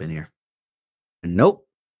wants to jump in here. Nope.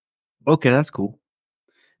 Okay, that's cool.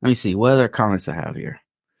 Let me see what other comments I have here.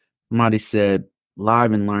 Somebody said,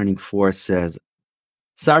 Live and Learning Force says,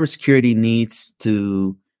 cybersecurity needs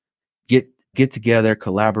to get together,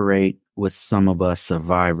 collaborate with some of us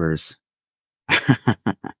survivors.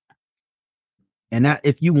 And that,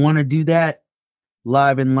 if you want to do that,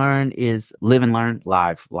 Live and Learn is Live and Learn,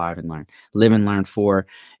 Live and Learn, Live and Learn for.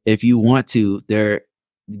 If you want to,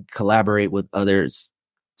 collaborate with others,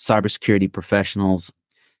 cybersecurity professionals.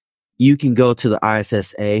 You can go to the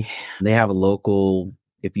ISSA. They have a local,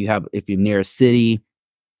 if you're near a city,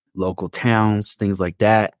 local towns, things like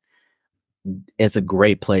that. It's a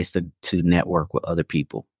great place to network with other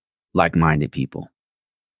people, like-minded people.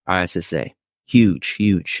 ISSA,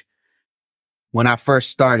 huge. When I first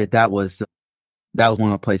started, that was one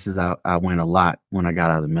of the places I went a lot when I got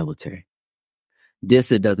out of the military.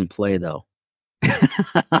 DISA doesn't play though.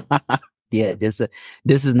 Yeah, this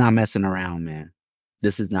is not messing around, man.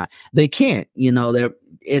 This is not. They can't.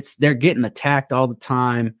 They're getting attacked all the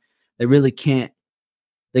time. They really can't.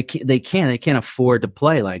 They can't afford to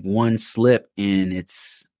play. Like one slip and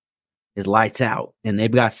it's lights out. And they've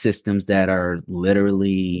got systems that are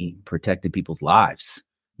literally protecting people's lives.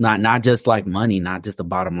 Not just like money, not just a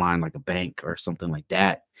bottom line like a bank or something like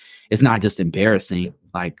that. It's not just embarrassing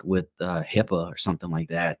like with HIPAA or something like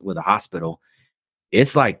that with a hospital.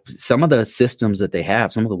 It's like some of the systems that they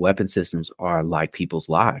have, some of the weapon systems are like people's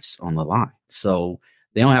lives on the line. So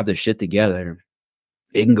they don't have their shit together.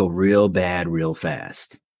 It can go real bad, real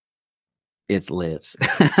fast. It lives.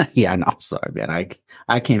 Yeah, no, I'm sorry, man.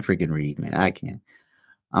 I can't freaking read, man. I can't.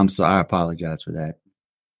 I'm sorry. I apologize for that.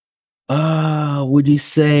 Would you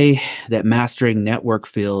say that mastering network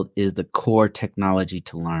field is the core technology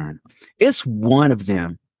to learn? It's one of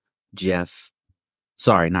them, Jeff.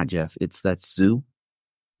 Sorry, not Jeff. That's Zoo.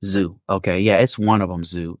 Okay. Yeah, it's one of them,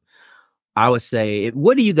 Zoo. I would say,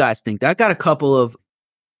 what do you guys think? I got a couple of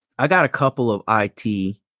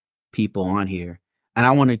IT people on here, and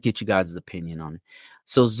I want to get you guys' opinion on it.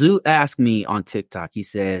 So Zoo asked me on TikTok, he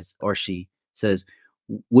says, or she says,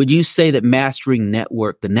 would you say that mastering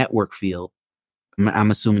the network field, I'm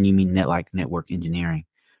assuming you mean network engineering,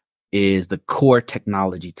 is the core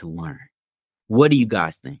technology to learn? What do you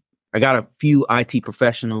guys think? I got a few IT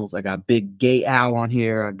professionals. I got Big Gay Al on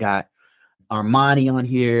here. I got Armani on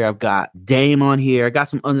here. I've got Dame on here. I got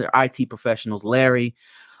some other IT professionals. Larry,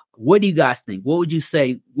 what do you guys think? What would you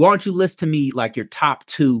say? Why don't you list to me like your top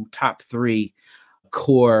 3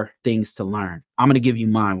 core things to learn? I'm going to give you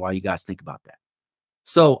mine while you guys think about that.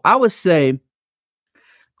 So I would say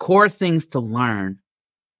core things to learn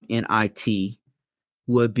in IT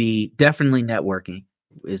would be definitely networking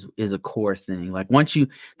is a core thing. Like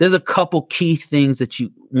there's a couple key things that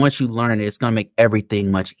once you learn it, it's going to make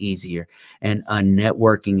everything much easier. And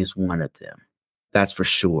networking is one of them. That's for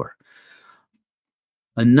sure.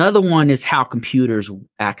 Another one is how computers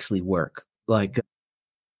actually work. Like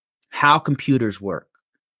how computers work.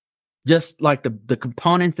 Just like the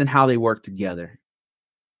components and how they work together.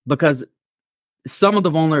 Because some of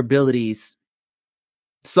the vulnerabilities,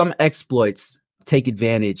 some exploits take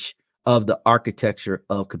advantage of the architecture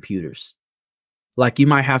of computers. Like you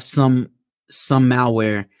might have some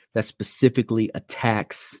malware that specifically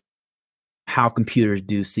attacks how computers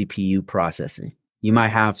do CPU processing. You might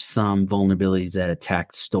have some vulnerabilities that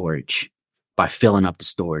attack storage by filling up the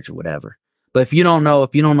storage or whatever. But if you don't know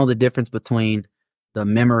the difference between the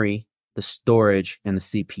memory, the storage, and the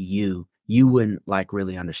CPU, you wouldn't like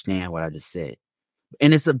really understand what I just said.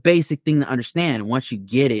 And it's a basic thing to understand. Once you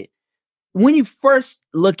get it, when you first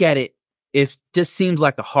look at it, it just seems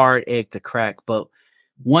like a hard egg to crack. But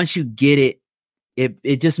once you get it,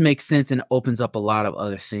 it just makes sense and opens up a lot of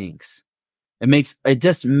other things. It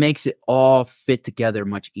just makes it all fit together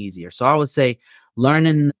much easier. So I would say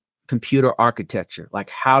learning computer architecture, like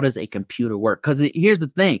how does a computer work? Because here's the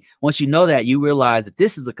thing. Once you know that, you realize that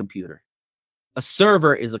this is a computer. A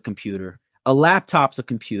server is a computer. A laptop's a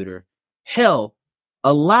computer. Hell,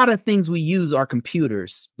 a lot of things we use are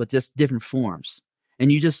computers, but just different forms.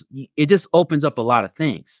 And it just opens up a lot of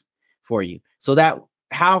things for you. So that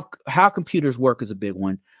how computers work is a big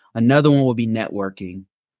one. Another one would be networking.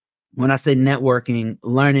 When I say networking,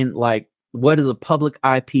 learning like what is a public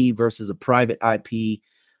IP versus a private IP,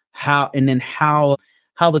 how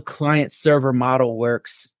the client server model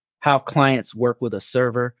works, how clients work with a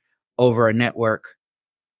server over a network,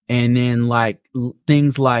 and then like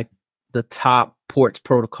things like the top ports,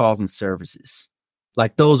 protocols, and services.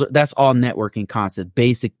 Like that's all networking concepts,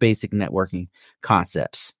 basic networking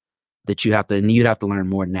concepts that you'd have to learn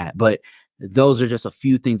more than that. But those are just a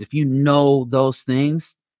few things. If you know those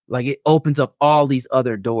things, like it opens up all these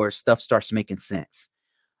other doors, stuff starts making sense.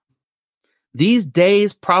 These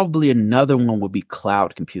days, probably another one would be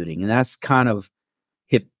cloud computing. And that's kind of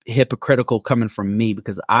hypocritical coming from me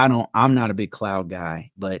because I'm not a big cloud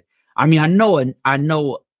guy, but I mean, I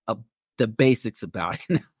know the basics about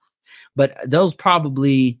it, but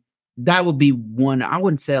that would be one. I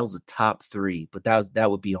wouldn't say it was a top 3, but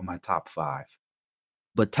that would be on my top 5.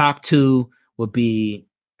 But top 2 would be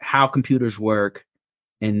how computers work,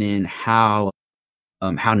 and then how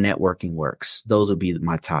networking works. Those would be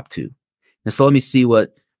my top 2. And so let me see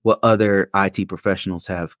what other IT professionals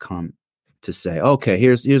have come to say. Okay,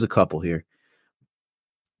 here's a couple here.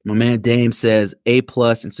 My man Dame says A+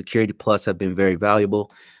 and Security Plus have been very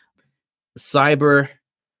valuable. Cyber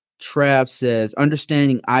Trav says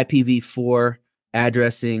understanding IPv4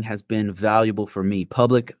 addressing has been valuable for me.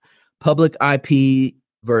 Public IP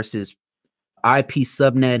versus IP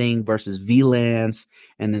subnetting versus VLANs,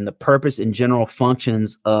 and then the purpose and general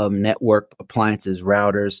functions of network appliances,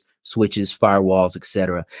 routers, switches, firewalls,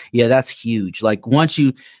 etc. Yeah, that's huge. Like once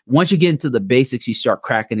you get into the basics, you start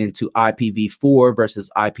cracking into IPv4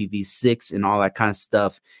 versus IPv6 and all that kind of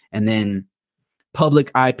stuff, and then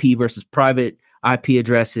public IP versus private IP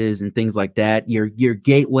addresses and things like that. Your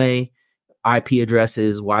gateway IP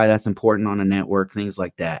addresses, why that's important on a network, things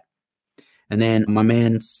like that. And then my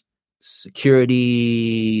man's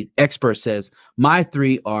security expert says my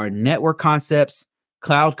 3 are network concepts,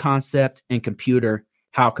 cloud concepts, and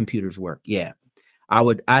how computers work. Yeah,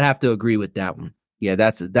 I'd have to agree with that one. Yeah,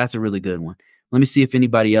 that's a really good one. Let me see if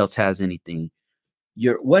anybody else has anything.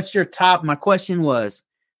 What's your top? My question was,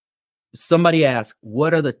 somebody asked,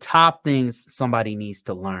 what are the top things somebody needs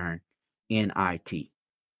to learn in IT?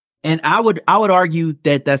 And I would argue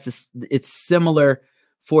that it's similar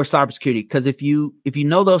for cybersecurity, because if you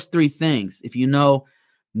know those 3 things, if you know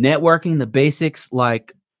networking, the basics,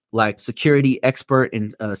 like security expert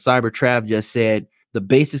and Cyber Trav just said, the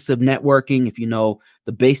basics of networking, if you know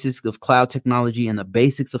the basics of cloud technology and the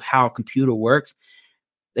basics of how a computer works,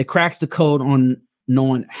 it cracks the code on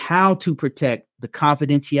knowing how to protect the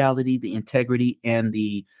confidentiality, the integrity, and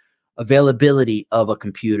the availability of a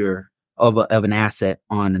computer, of an asset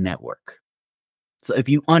on a network. So if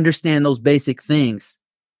you understand those basic things,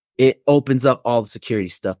 it opens up all the security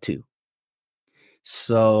stuff too.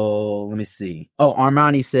 So let me see. Oh,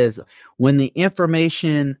 Armani says when the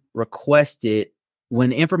information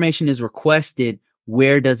is requested,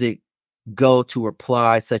 where does it go to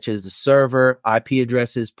reply, such as the server, IP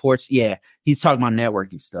addresses, ports? Yeah, he's talking about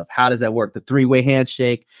networking stuff. How does that work? The 3-way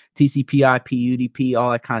handshake, TCP/IP, UDP,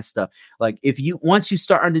 all that kind of stuff. Like once you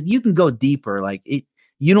start, you can go deeper. Like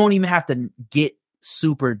You don't even have to get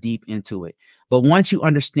super deep into it. But once you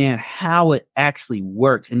understand how it actually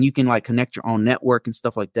works and you can like connect your own network and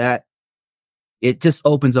stuff like that, it just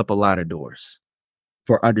opens up a lot of doors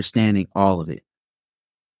for understanding all of it.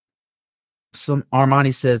 Some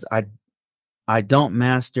Armani says, I don't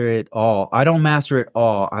master it all. I don't master it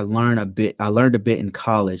all. I learned a bit in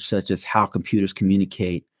college, such as how computers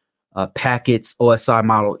communicate, packets, OSI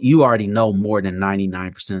model. You already know more than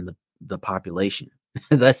 99% of the population.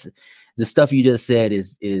 That's the stuff you just said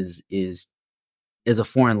is a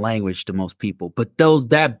foreign language to most people. But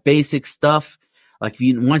that basic stuff, like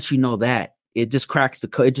once you know that, it just cracks the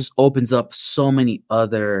code. It just opens up so many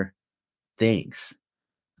other things.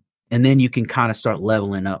 And then you can kind of start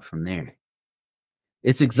leveling up from there.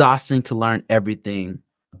 It's exhausting to learn everything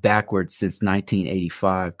backwards since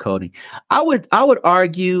 1985 coding. I would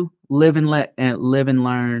argue live and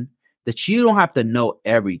learn that you don't have to know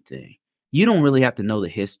everything. You don't really have to know the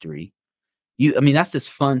history. That's just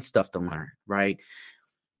fun stuff to learn, right?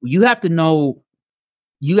 You have to know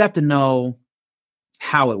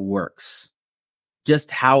how it works.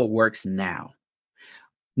 Just how it works now.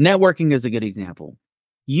 Networking is a good example.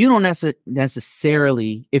 You don't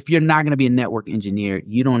necessarily, if you're not going to be a network engineer,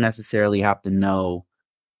 you don't necessarily have to know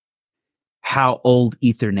how old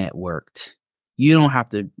Ethernet worked. You don't have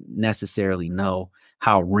to necessarily know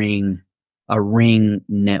how a ring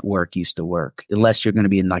network used to work, unless you're going to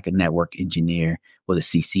be like a network engineer with a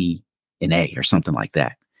CCNA or something like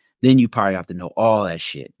that. Then you probably have to know all that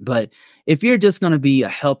shit. But if you're just going to be a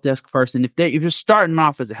help desk person, if you're starting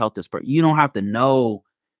off as a help desk person, you don't have to know.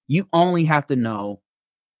 You only have to know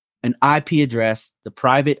an IP address, the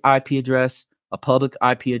private IP address, a public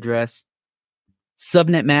IP address,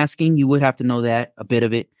 subnet masking. You would have to know that, a bit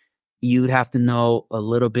of it. You would have to know a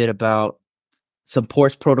little bit about some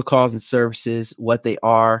ports, protocols, and services, what they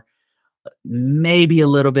are, maybe a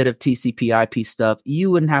little bit of TCP IP stuff.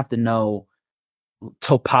 You wouldn't have to know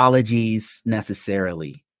topologies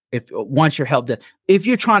necessarily. Once you're helped, if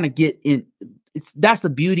you're trying to get in, that's the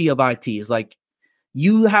beauty of IT, is like,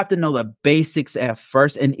 you have to know the basics at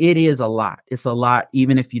first, and it is a lot. It's a lot,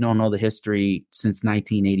 even if you don't know the history since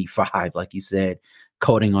 1985, like you said,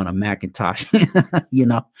 coding on a Macintosh.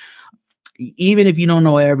 Even if you don't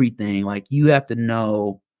know everything, like, you have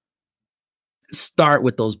to start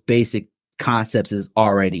with those basic concepts is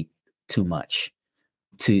already too much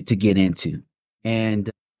to get into. And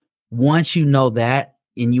once you know that,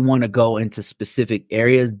 and you want to go into specific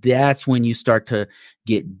areas, that's when you start to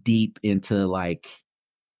get deep into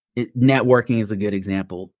networking is a good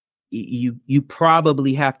example. You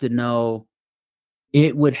probably have to know.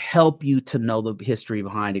 It would help you to know the history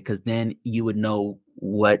behind it, because then you would know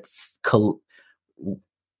what's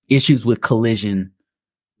issues with collision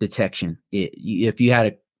detection. If you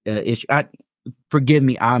had a issue, forgive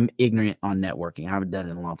me, I'm ignorant on networking. I haven't done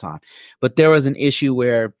it in a long time, but there was an issue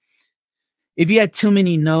where if you had too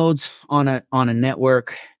many nodes on a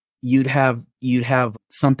network, you'd have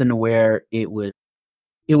something to where it would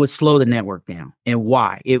slow the network down. And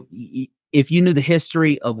why? If you knew the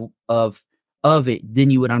history of it,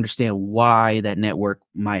 then you would understand why that network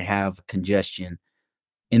might have congestion,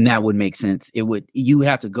 and that would make sense. You would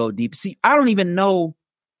have to go deep. See,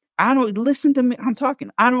 listen to me. I'm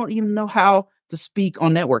talking. I don't even know how to speak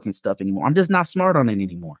on networking stuff anymore. I'm just not smart on it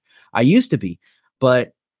anymore. I used to be,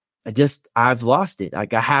 but I've lost it.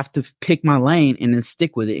 Like, I have to pick my lane and then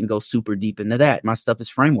stick with it and go super deep into that. My stuff is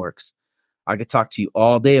frameworks. I could talk to you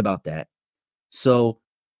all day about that. So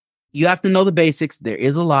you have to know the basics. There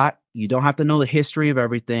is a lot. You don't have to know the history of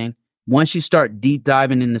everything. Once you start deep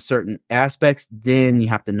diving into certain aspects, then you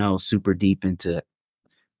have to know super deep into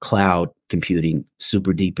cloud computing,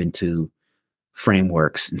 super deep into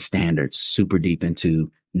frameworks and standards, super deep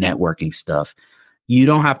into networking stuff. You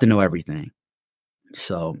don't have to know everything.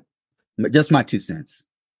 So just my 2 cents.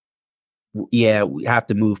 Yeah, we have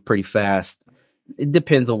to move pretty fast. It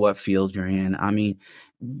depends on what field you're in. I mean,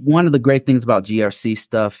 one of the great things about GRC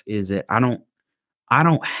stuff is that I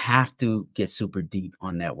don't have to get super deep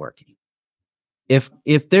on networking.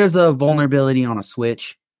 If there's a vulnerability on a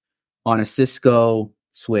switch, on a Cisco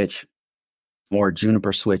switch or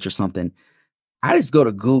Juniper switch or something, I just go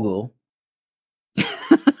to Google.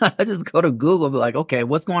 I just go to Google and be like, okay,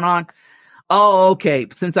 what's going on? Oh, okay.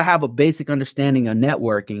 Since I have a basic understanding of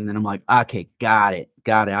networking, then I'm like, okay, got it.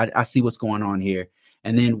 I see what's going on here.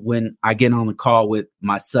 And then when I get on the call with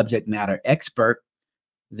my subject matter expert,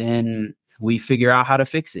 then we figure out how to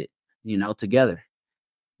fix it, together.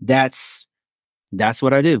 That's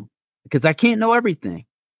what I do, because I can't know everything.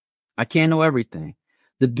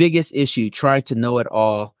 The biggest issue, trying to know it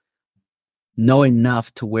all, know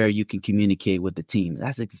enough to where you can communicate with the team.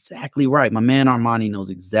 That's exactly right. My man Armani knows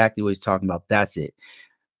exactly what he's talking about. That's it.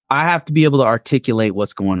 I have to be able to articulate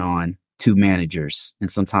what's going on to managers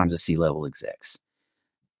and sometimes the C-level execs.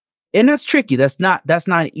 And that's tricky. That's not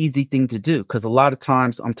an easy thing to do, because a lot of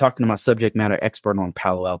times I'm talking to my subject matter expert on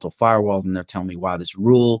Palo Alto firewalls, and they're telling me why this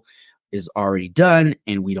rule is already done,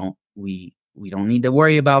 and we don't need to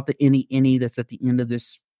worry about the any that's at the end of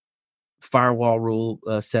this firewall rule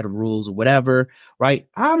set of rules or whatever, right?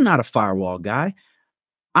 I'm not a firewall guy.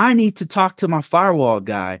 I need to talk to my firewall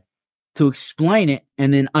guy to explain it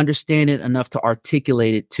and then understand it enough to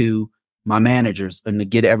articulate it to my managers and to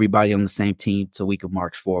get everybody on the same team so we can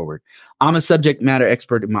march forward. I'm a subject matter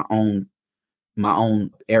expert in my own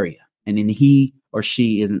area, and then he or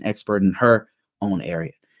she is an expert in her own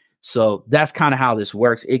area. So that's kind of how this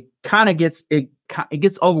works. It gets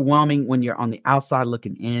overwhelming when you're on the outside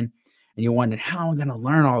looking in and you're wondering, how am I going to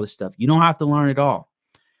learn all this stuff? You don't have to learn it all.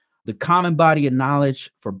 The common body of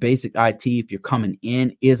knowledge for basic IT, if you're coming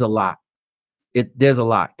in, is a lot. There's a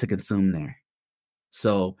lot to consume there.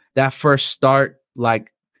 So that first start,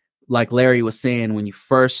 like Larry was saying, when you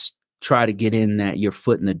first try to get in your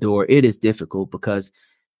foot in the door, it is difficult because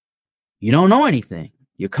you don't know anything.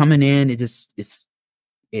 You're coming in, it's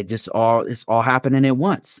all happening at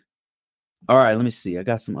once. All right, let me see. I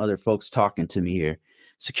got some other folks talking to me here.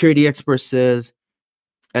 Security expert says,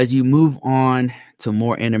 as you move on to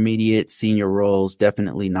more intermediate senior roles,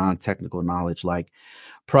 definitely non-technical knowledge like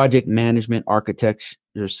project management, architecture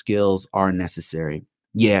skills are necessary.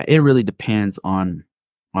 Yeah, it really depends on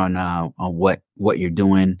what you're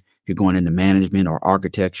doing. If you're going into management or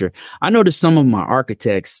architecture, I noticed some of my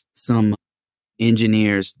architects, some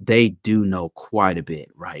engineers, they do know quite a bit,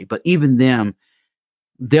 right? But even them,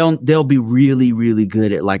 they'll be really, really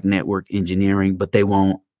good at like network engineering, but they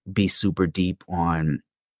won't be super deep on,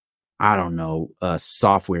 I don't know,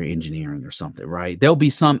 software engineering or something, right? There'll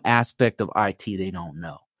be some aspect of IT they don't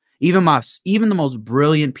know. Even the most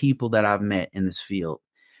brilliant people that I've met in this field,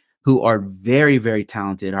 who are very, very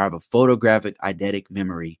talented, or have a photographic eidetic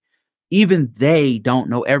memory, even they don't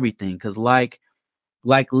know everything. Because like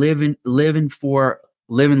Live and Learn 4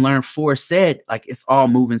 said, like, it's all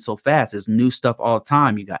moving so fast. There's new stuff all the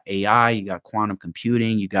time. You got AI, you got quantum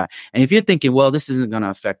computing, and if you're thinking, well, this isn't going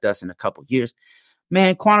to affect us in a couple of years,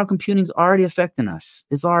 man, quantum computing's already affecting us.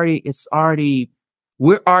 We're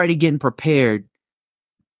already getting prepared,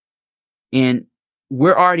 and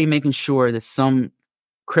we're already making sure that some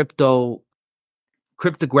cryptographic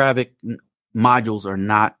modules are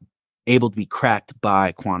not able to be cracked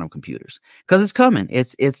by quantum computers, because it's coming.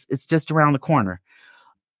 It's just around the corner.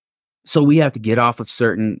 So we have to get off of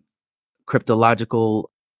certain crypto has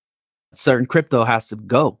to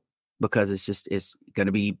go, because it's going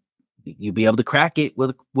to be, you'll be able to crack it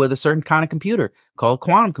with a certain kind of computer called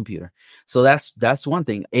quantum computer. So that's one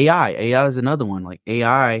thing. AI is another one. Like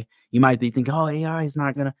AI, you might be thinking, oh, AI is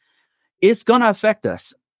not it's going to affect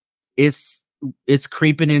us. It's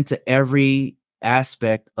creeping into every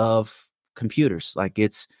aspect of computers. Like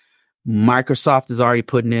Microsoft is already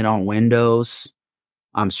putting it on Windows.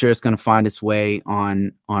 I'm sure it's going to find its way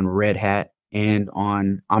on Red Hat, and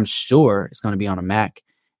I'm sure it's going to be on a Mac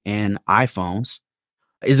and iPhones.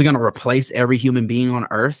 Is it going to replace every human being on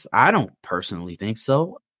Earth? I don't personally think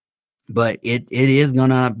so, but it is going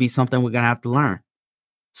to be something we're going to have to learn.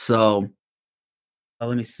 So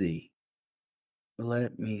let me see.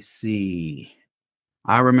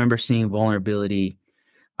 I remember seeing vulnerability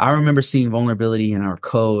in our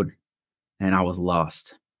code, and I was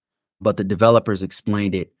lost. But the developers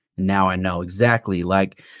explained it, and now I know exactly.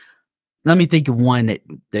 Like, let me think of one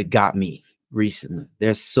that got me recently.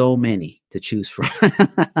 There's so many to choose from.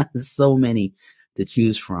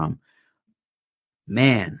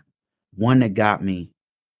 Man, one that got me.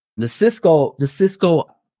 The Cisco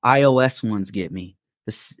iOS ones get me.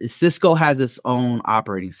 Cisco has its own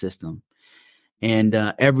operating system, and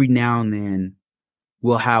every now and then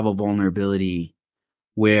we'll have a vulnerability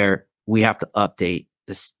where we have to update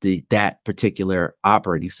that particular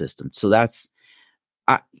operating system. So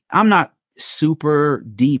I'm not super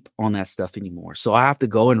deep on that stuff anymore. So I have to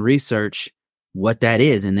go and research what that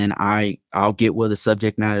is. And then I'll get with a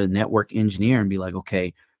subject matter network engineer and be like,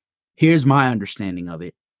 okay, here's my understanding of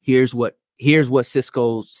it. Here's what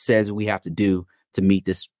Cisco says we have to do to meet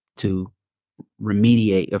this, to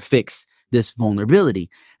remediate or fix this vulnerability.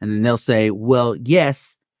 And then they'll say, well,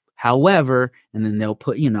 yes, however, and then they'll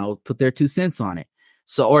put their 2 cents on it.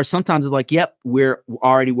 So, or sometimes it's like, yep, we're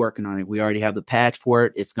already working on it. We already have the patch for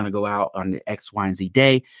it. It's going to go out on the X, Y, and Z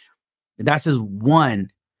day. And that's just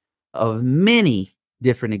one of many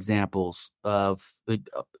different examples of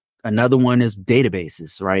Another one is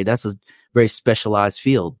databases, right? That's a very specialized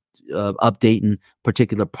field of updating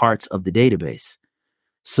particular parts of the database.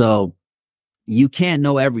 So you can't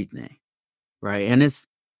know everything, right? And it's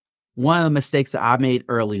one of the mistakes that I made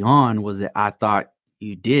early on was that I thought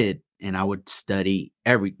you did, and I would study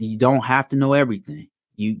you don't have to know everything.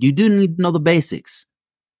 You do need to know the basics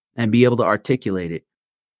and be able to articulate it.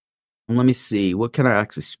 And let me see, what can I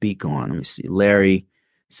actually speak on? Let me see. Larry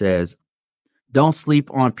says, don't sleep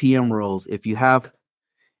on PM roles. If you have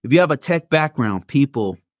a tech background,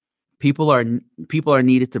 people are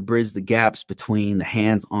needed to bridge the gaps between the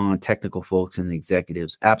hands-on technical folks and the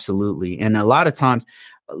executives. Absolutely. And a lot of times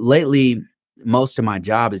lately, most of my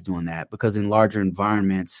job is doing that, because in larger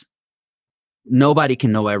environments, nobody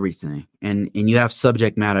can know everything. And you have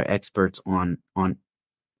subject matter experts on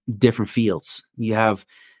different fields. We have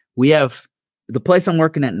the place I'm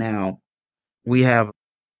working at now, we have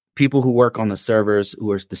people who work on the servers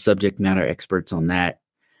who are the subject matter experts on that.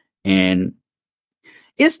 And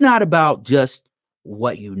it's not about just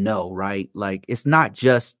what you know, right? Like, it's not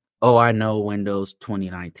just, oh, I know Windows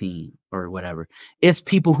 2019 or whatever. It's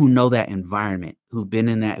people who know that environment, who've been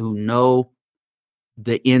in that, who know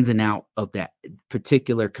the ins and out of that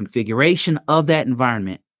particular configuration of that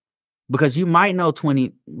environment. Because you might know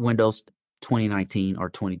Windows 2019 or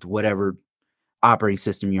 20, whatever operating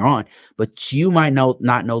system you're on, but you might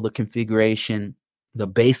not know the configuration, the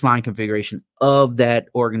baseline configuration of that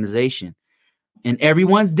organization. And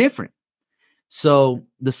everyone's different. So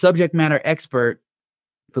the subject matter expert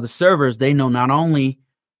for the servers, they know not only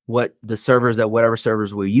what the servers at whatever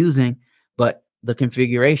servers we're using, but the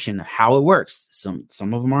configuration, how it works. Some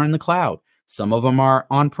of them are in the cloud. Some of them are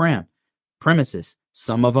on premises.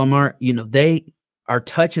 Some of them are, they are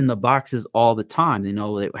touching the boxes all the time. They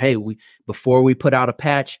know that, hey, before we put out a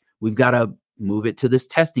patch, we've got to move it to this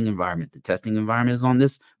testing environment. The testing environment is on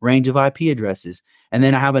this range of IP addresses. And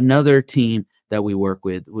then I have another team that we work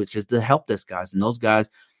with, which is the help desk guys. And those guys,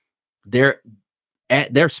 they're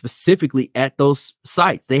specifically at those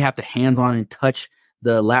sites. They have to hands-on and touch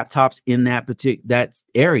the laptops in that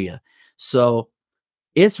area. So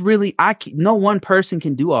it's really, no one person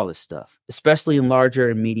can do all this stuff, especially in larger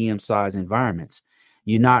and medium-sized environments.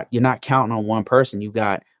 You're not counting on one person. You've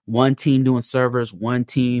got one team doing servers, one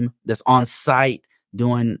team that's on site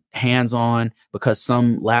doing hands-on because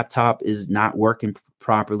some laptop is not working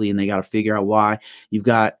properly and they got to figure out why. You've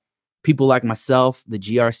got people like myself, the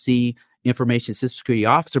GRC, information system security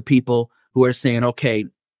officer people, who are saying, okay,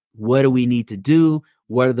 what do we need to do?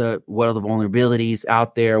 What are the vulnerabilities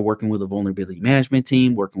out there? Working with a vulnerability management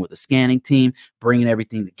team, working with a scanning team, bringing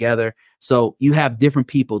everything together. So you have different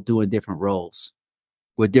people doing different roles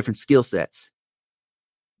with different skill sets.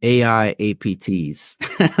 AI APTs.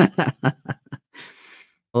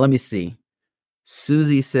 Let me see.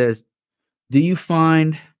 Susie says, do you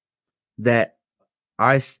find that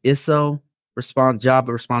ISO job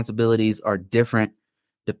responsibilities are different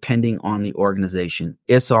depending on the organization?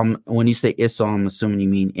 ISO, when you say ISO, I'm assuming you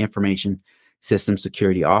mean information system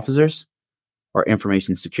security officers or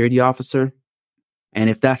information security officer. And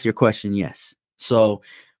if that's your question, yes. So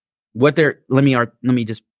let me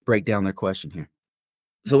just break down their question here.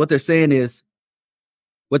 So what they're saying is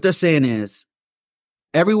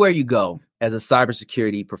everywhere you go as a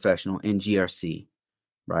cybersecurity professional in GRC,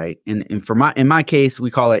 right? And in my case,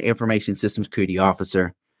 we call it information system security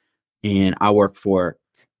officer, and I work for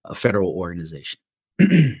a federal organization.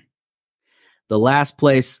 The last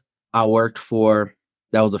place I worked for,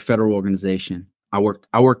 that was a federal organization. I worked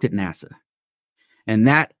at NASA, and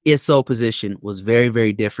that ISO position was very,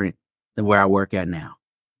 very different than where I work at now.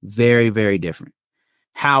 Very, very different.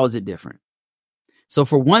 How is it different? So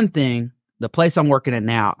for one thing, the place I'm working at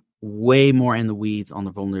now, way more in the weeds on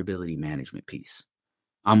the vulnerability management piece.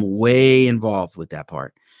 I'm way involved with that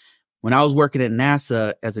part. When I was working at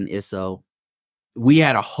NASA as an ISO, we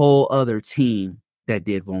had a whole other team that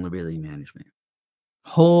did vulnerability management.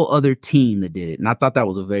 Whole other team that did it. And I thought that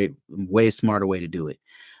was a way smarter way to do it.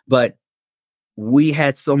 But we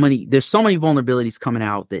had there's so many vulnerabilities coming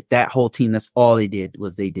out that whole team, that's all they did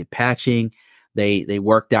was they did patching. They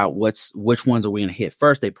worked out which ones are we going to hit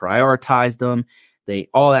first. They prioritized them.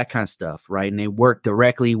 All that kind of stuff, right? And they worked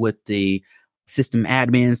directly with the system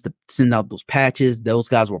admins to send out those patches. Those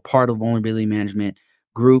guys were part of the vulnerability management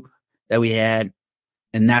group that we had.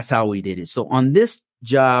 And that's how we did it. So on this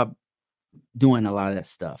job, doing a lot of that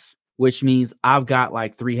stuff, which means I've got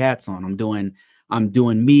like 3 hats on. I'm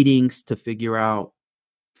doing meetings to figure out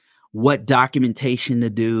what documentation to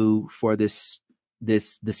do for this the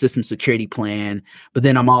system security plan, but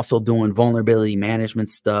then I'm also doing vulnerability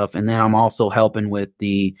management stuff. And then I'm also helping with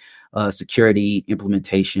the security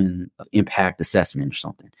implementation impact assessment or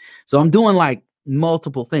something. So I'm doing like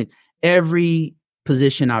multiple things. Every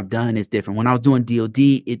position I've done is different. When I was doing DoD,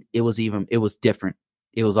 it was different.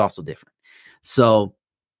 It was also different. So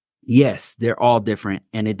yes, they're all different,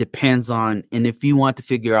 and it depends on, and if you want to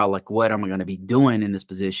figure out like what am I going to be doing in this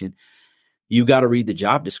position, you got to read the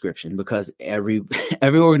job description, because every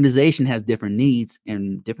organization has different needs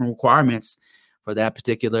and different requirements for that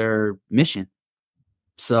particular mission.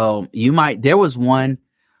 So there was one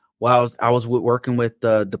while I was working with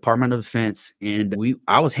the Department of Defense, and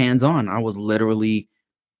I was hands-on. I was literally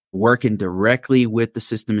working directly with the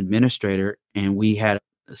system administrator, and we had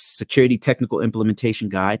a security technical implementation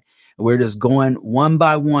guide. And we're just going one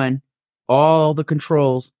by one, all the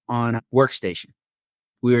controls on a workstation.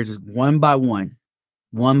 We were just one by one,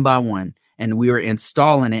 and we were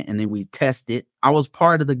installing it, and then we test it. I was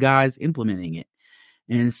part of the guys implementing it.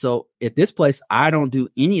 And so at this place, I don't do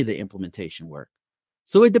any of the implementation work.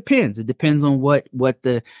 So it depends. It depends on what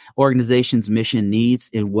the organization's mission needs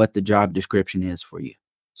and what the job description is for you.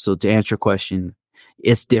 So to answer your question,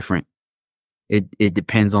 it's different. It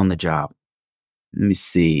depends on the job. Let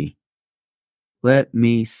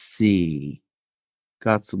me see.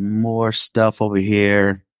 Got some more stuff over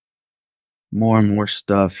here. More and more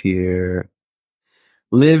stuff here.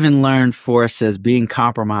 Live and Learn Force says being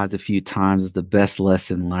compromised a few times is the best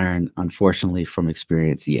lesson learned, unfortunately, from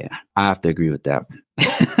experience. Yeah, I have to agree with that one.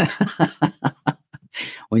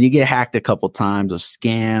 When you get hacked a couple times or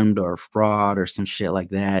scammed or fraud or some shit like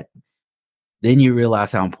that, then you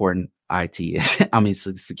realize how important IT is. I mean,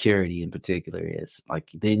 security in particular is. Like,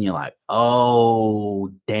 then you're like,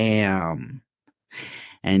 oh, damn.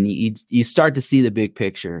 And you start to see the big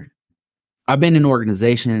picture. I've been in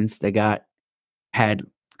organizations that had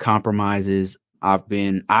compromises. I've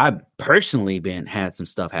personally had some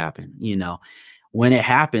stuff happen. You know, when it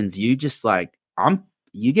happens, you just like, I'm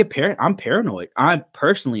paranoid. I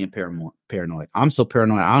personally am paranoid. I'm so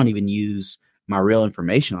paranoid, I don't even use my real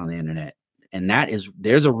information on the internet. And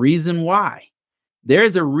there's a reason why.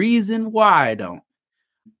 There's a reason why I don't.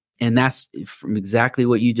 And that's from exactly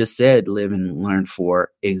what you just said, Live and Learn For.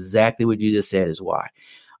 Exactly what you just said is why.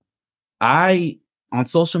 On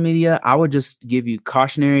social media, I would just give you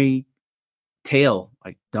cautionary tale.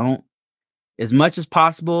 Like, don't, as much as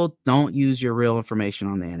possible, don't use your real information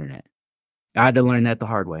on the internet. I had to learn that the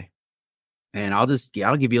hard way. And I'll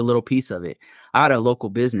give you a little piece of it. I had a local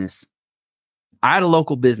business.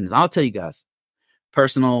 I'll tell you guys,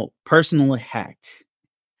 personally hacked.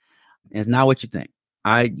 It's not what you think.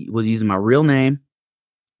 I was using my real name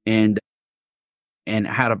and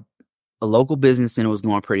had a local business, and it was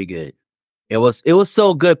going pretty good. It was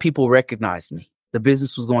so good, people recognized me. The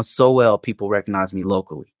business was going so well, people recognized me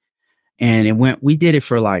locally. And we did it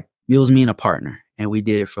for it was me and a partner. And we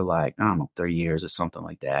did it for 3 years or something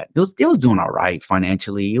like that. It was doing all right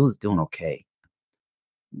financially. It was doing okay.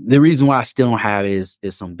 The reason why I still don't have is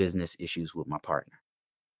some business issues with my partner.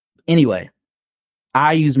 Anyway,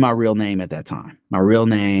 I used my real name at that time. My real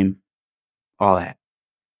name, all that.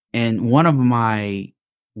 And one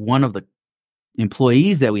of the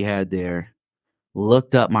employees that we had there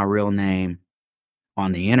looked up my real name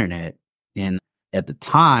on the internet. And at the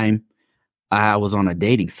time, I was on a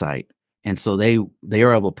dating site. And so they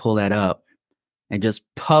were able to pull that up and just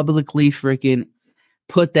publicly freaking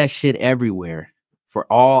put that shit everywhere for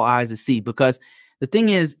all eyes to see. Because the thing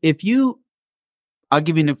is, I'll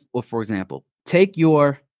give you for example, take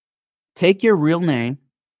your real name,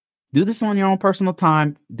 do this on your own personal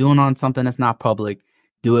time, do it on something that's not public,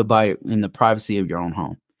 do it in the privacy of your own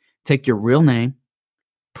home. Take your real name,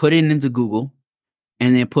 put it into Google,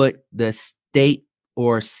 and then put the state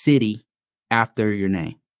or city after your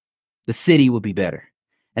name. The city would be better.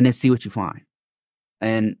 And then see what you find.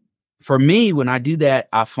 And for me, when I do that,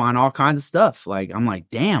 I find all kinds of stuff. Like, I'm like,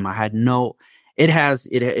 damn, it'll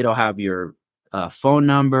have your phone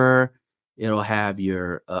number. It'll have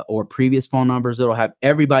your, or previous phone numbers. It'll have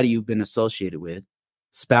everybody you've been associated with,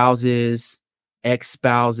 spouses,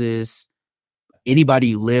 ex-spouses, anybody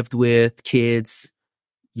you lived with, kids,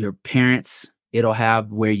 your parents. It'll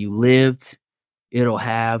have where you lived. It will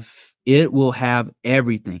have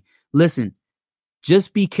everything. Listen,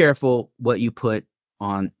 just be careful what you put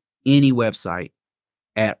on any website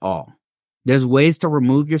at all. There's ways to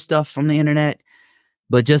remove your stuff from the internet,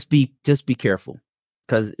 but just be careful,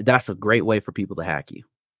 because that's a great way for people to hack you.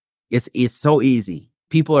 It's so easy.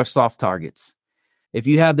 People are soft targets. If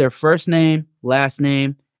you have their first name, last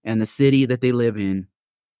name, and the city that they live in,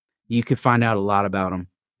 you can find out a lot about them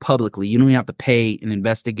publicly. You don't even have to pay an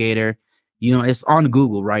investigator. It's on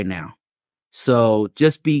Google right now. So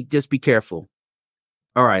just be careful.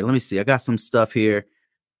 All right, let me see. I got some stuff here.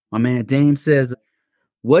 My man Dame says,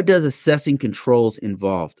 what does assessing controls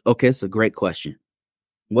involve? Okay, it's a great question.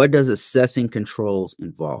 What does assessing controls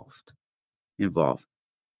involve?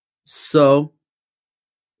 So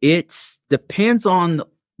it depends on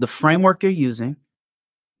the framework you're using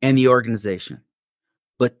and the organization.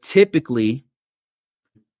 But typically,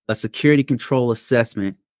 a security control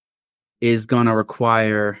assessment is going to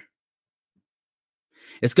require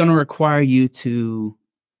you to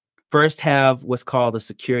first have what's called a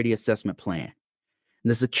security assessment plan.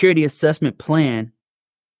 And the security assessment plan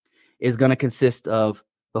is going to consist of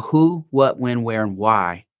the who, what, when, where, and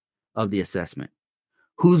why of the assessment.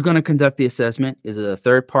 Who's going to conduct the assessment? Is it a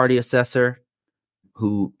third-party assessor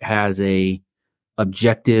who has a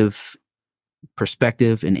objective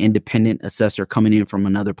perspective, an independent assessor coming in from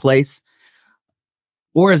another place?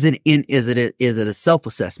 Or is it a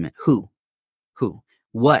self-assessment? Who?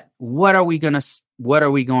 What are we going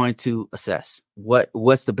to assess?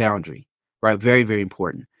 What's the boundary? Right? Very, very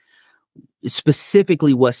important.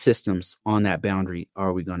 Specifically, what systems on that boundary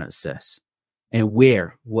are we going to assess? And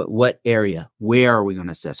where? What area? Where are we going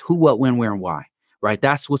to assess? Who, what, when, where, and why? Right?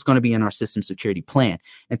 That's what's going to be in our system security plan.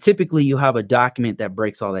 And typically, you have a document that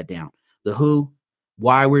breaks all that down. The who,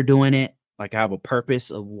 why we're doing it. Like, I have a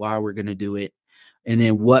purpose of why we're going to do it. And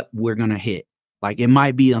then what we're going to hit. Like, it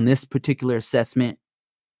might be on this particular assessment,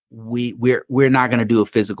 we're not going to do a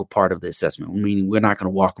physical part of the assessment. Meaning, we're not going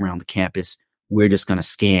to walk around the campus. We're just going to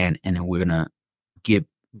scan, and then we're going to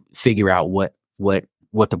figure out what the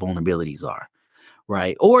vulnerabilities are,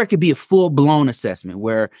 right? Or it could be a full-blown assessment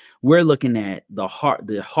where we're looking at the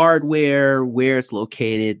hardware, where it's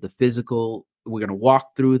located, the physical. We're going to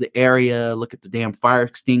walk through the area, look at the damn fire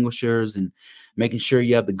extinguishers, and making sure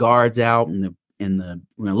you have the guards out, and we're going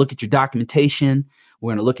to look at your documentation.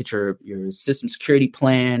 We're going to look at your system security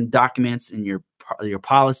plan documents and your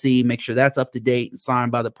policy, make sure that's up to date and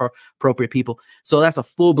signed by the appropriate people. So that's a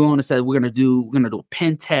full-blown assessment. We're going to do a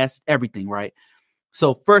pen test, everything, right?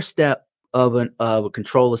 So first step of a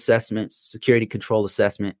control assessment, security control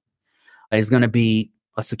assessment, is going to be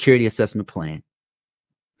a security assessment plan.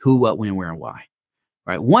 Who, what, when, where, and why.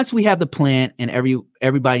 Right. Once we have the plan, and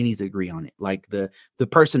everybody needs to agree on it. Like the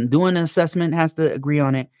person doing the assessment has to agree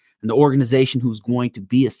on it, and the organization who's going to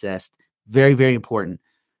be assessed, very, very important,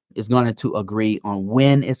 is going to agree on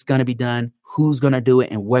when it's going to be done, who's going to do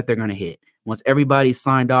it, and what they're going to hit. Once everybody's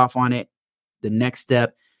signed off on it, the next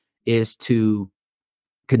step is to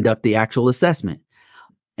conduct the actual assessment.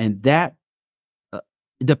 And that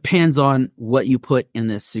depends on what you put in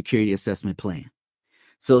the security assessment plan.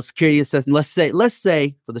 So security assessment, let's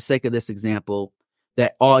say for the sake of this example,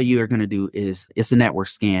 that all you are going to do is it's a network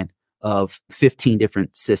scan of 15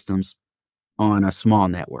 different systems on a small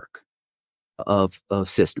network of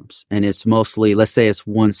systems. And it's mostly, let's say it's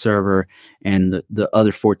one server and the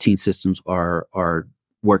other 14 systems are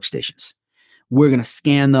workstations. We're going to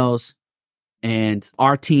scan those, and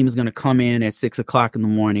our team is going to come in at 6 o'clock in the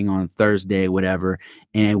morning on Thursday, whatever.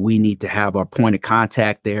 And we need to have our point of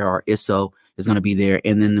contact there. Our ISO is going to be there.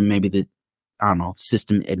 And then maybe the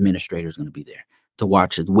system administrator is going to be there to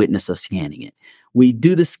witness us scanning it. We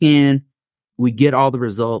do the scan. We get all the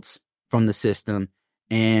results from the system.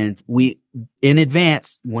 And we, in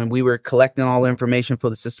advance, when we were collecting all the information for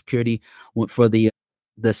the system security, for the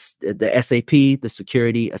SAP, the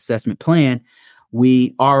security assessment plan,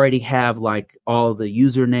 we already have like all the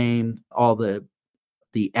username, all the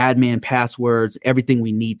admin passwords, everything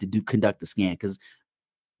we need to conduct the scan. Because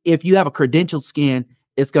if you have a credential scan,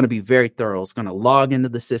 it's going to be very thorough. It's going to log into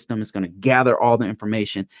the system. It's going to gather all the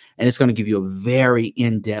information, and it's going to give you a very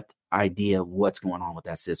in-depth idea of what's going on with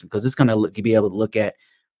that system, because it's going to be able to look at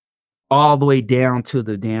all the way down to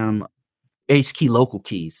the damn H key local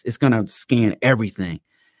keys. It's going to scan everything,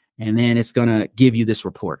 and then it's going to give you this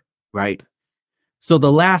report, right? So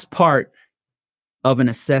the last part of an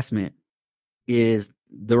assessment is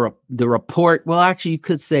the report. Well, actually, you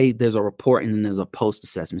could say there's a report and then there's a post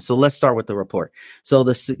assessment. So let's start with the report. So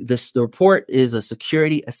the report is a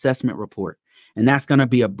security assessment report, and that's going to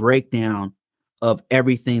be a breakdown of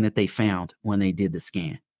everything that they found when they did the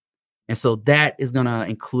scan. And so that is going to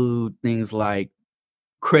include things like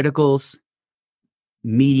criticals,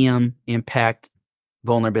 medium impact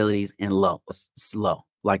vulnerabilities, and low.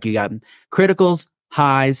 Like you got criticals,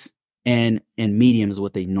 highs, and medium is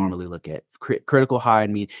what they normally look at. Critical, high,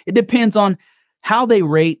 and medium. It depends on how they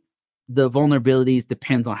rate the vulnerabilities,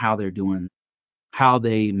 depends on how they're doing, how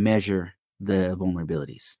they measure the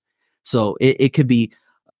vulnerabilities. So it could be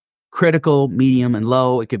critical, medium, and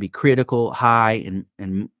low. It could be critical, high,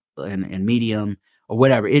 and medium, or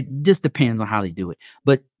whatever. It just depends on how they do it.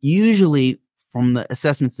 But usually from the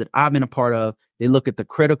assessments that I've been a part of, they look at the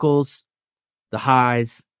criticals, the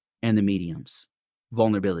highs, and the mediums,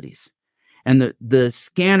 vulnerabilities. And the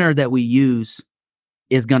scanner that we use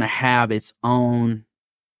is going to have its own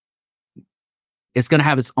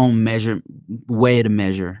way to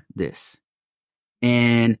measure this.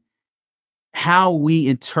 And how we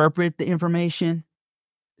interpret the information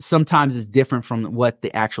sometimes is different from what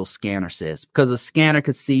the actual scanner says, because a scanner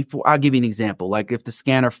could see, I'll give you an example. Like if the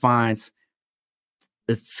scanner finds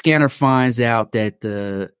out that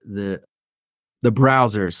the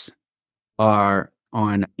browsers are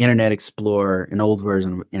on Internet Explorer, an old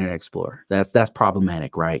version of Internet Explorer, that's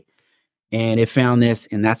problematic, right? And it found this,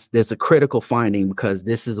 and that's a critical finding, because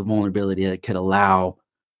this is a vulnerability that could allow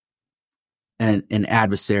an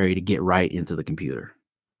adversary to get right into the computer,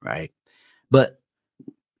 right? But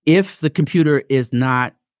if the computer is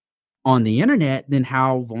not on the internet, then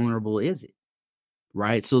how vulnerable is it,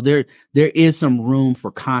 right? So there is some room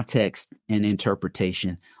for context and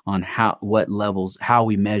interpretation on how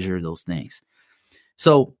we measure those things.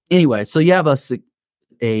 So anyway, so you have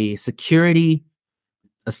a security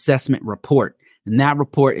assessment report, and that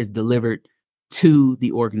report is delivered to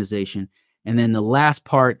the organization. And then the last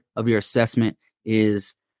part of your assessment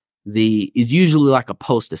is usually like a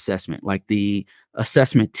post assessment, like the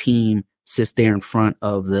assessment team sits there in front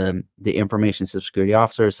of the information security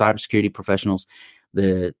officers, cybersecurity professionals,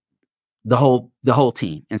 the whole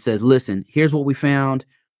team, and says, listen, here's what we found.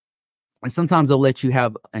 And sometimes they'll let you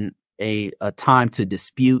have a time to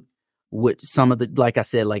dispute with some of the, like I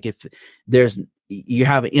said, like if you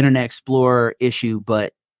have an Internet Explorer issue,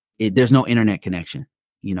 but there's no internet connection,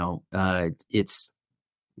 it's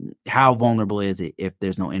how vulnerable is it if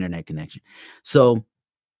there's no internet connection? So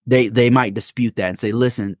they might dispute that and say,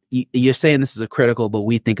 listen, you're saying this is a critical, but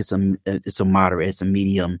we think it's a moderate, it's a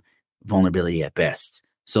medium vulnerability at best.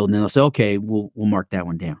 So then they'll say, okay, we'll mark that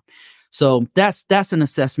one down. So that's an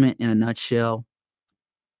assessment in a nutshell.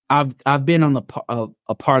 I've been on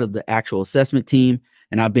a part of the actual assessment team,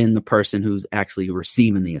 and I've been the person who's actually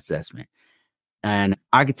receiving the assessment. And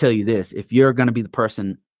I can tell you this: if you're going to be the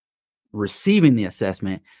person receiving the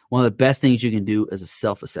assessment, one of the best things you can do is a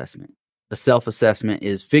self-assessment. A self-assessment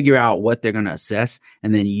is figure out what they're going to assess,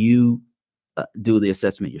 and then you do the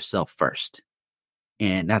assessment yourself first.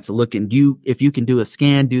 And that's if you can do a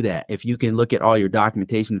scan, do that. If you can look at all your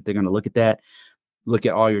documentation, if they're going to look at that, look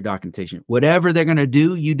at all your documentation. Whatever they're going to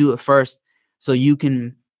do, you do it first, so you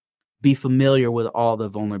can be familiar with all the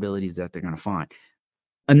vulnerabilities that they're going to find.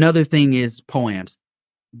 Another thing is POAMs.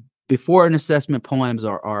 Before an assessment, POAMs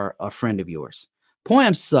are a friend of yours.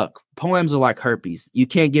 POAMs suck. POAMs are like herpes. You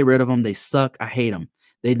can't get rid of them. They suck. I hate them.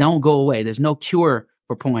 They don't go away. There's no cure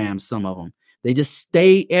for POAMs, some of them. They just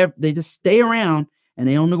stay around, and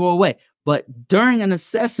they don't go away. But during an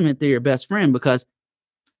assessment, they're your best friend, because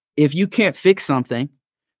if you can't fix something,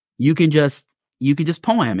 you can just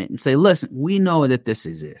POAM it and say, listen, we know that this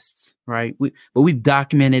exists, right? But we've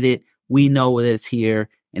documented it. We know that it's here,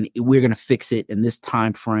 and we're going to fix it in this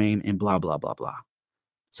time frame, and blah, blah, blah, blah.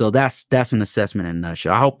 So that's an assessment in a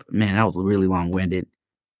nutshell. I hope, man, that was really long-winded.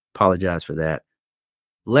 Apologize for that.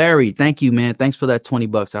 Larry, thank you, man. Thanks for that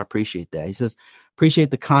 $20. I appreciate that. He says,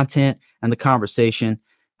 appreciate the content and the conversation.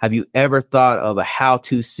 Have you ever thought of a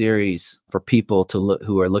how-to series for people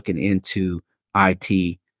who are looking into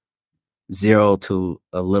IT, zero to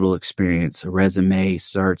a little experience, resume,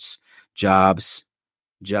 certs, jobs?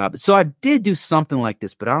 So I did do something like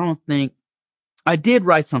this, but I don't think I did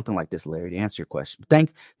write something like this, Larry, to answer your question.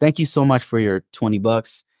 Thank you so much for your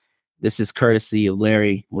 $20. This is courtesy of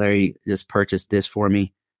Larry. Larry just purchased this for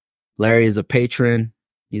me. Larry is a patron.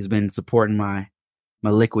 He's been supporting my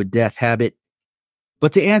liquid death habit.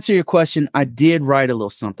 But to answer your question, I did write a little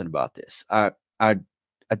something about this. I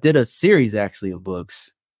did a series actually of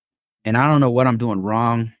books, and I don't know what I'm doing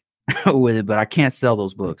wrong with it, but I can't sell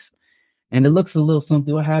those books. And it looks a little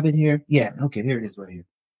something. Do I have it here? Yeah. Okay. Here it is right here.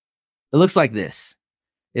 It looks like this.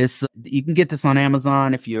 You can get this on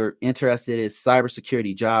Amazon if you're interested. It's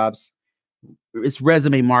cybersecurity jobs. It's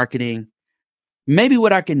resume marketing. Maybe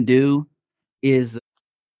what I can do is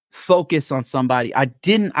focus on somebody.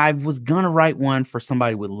 I was going to write one for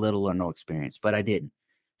somebody with little or no experience, but I didn't.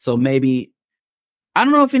 So maybe, I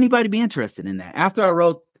don't know if anybody be interested in that. After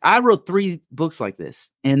I wrote 3 books like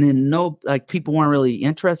this, and then people weren't really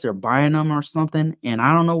interested or buying them or something. And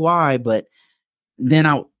I don't know why, but then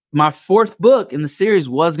my 4th book in the series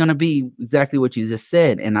was going to be exactly what you just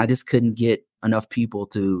said. And I just couldn't get enough people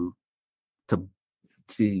to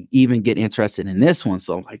to even get interested in this one.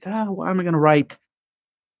 So I'm like, why am I going to write?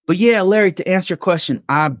 But yeah, Larry, to answer your question,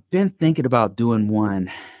 I've been thinking about doing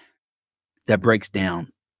one that breaks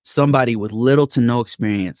down somebody with little to no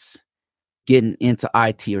experience getting into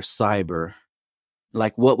IT or cyber.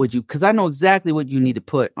 Like, what would you, because I know exactly what you need to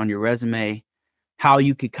put on your resume, how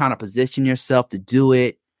you could kind of position yourself to do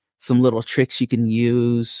it, some little tricks you can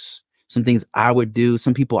use, some things I would do,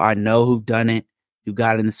 some people I know who've done it, who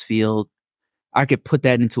got in this field. I could put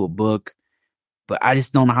that into a book, but I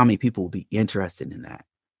just don't know how many people will be interested in that.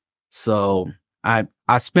 So I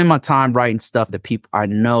spend my time writing stuff that I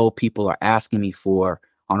know people are asking me for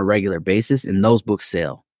on a regular basis, and those books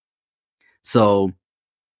sell. So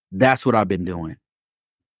that's what I've been doing.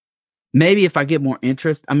 Maybe if I get more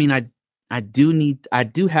interest, I mean, I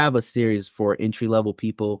do have a series for entry-level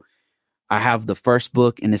people. I have the first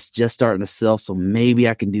book and it's just starting to sell, so maybe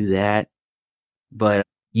I can do that. But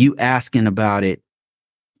you asking about it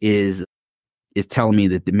is telling me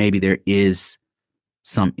that maybe there is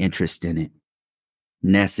some interest in it.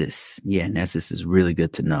 Nessus. Yeah, Nessus is really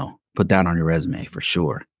good to know. Put that on your resume for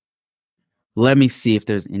sure. Let me see if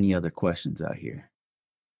there's any other questions out here.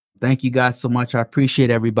 Thank you guys so much. I appreciate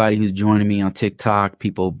everybody who's joining me on TikTok,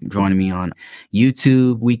 people joining me on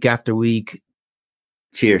YouTube week after week.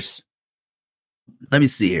 Cheers. Let me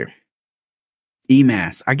see here.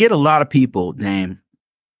 EMAS. I get a lot of people,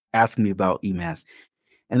 asking me about EMAS.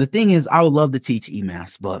 And the thing is, I would love to teach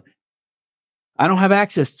EMAS, but I don't have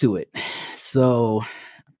access to it. So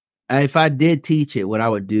if I did teach it, what I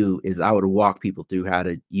would do is I would walk people through how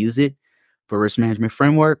to use it for risk management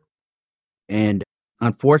framework. And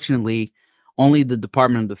unfortunately, only the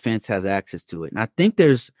Department of Defense has access to it. And I think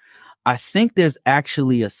there's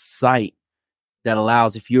actually a site that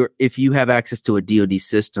allows if you have access to a DoD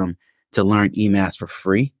system to learn EMAS for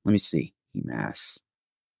free. Let me see. EMAS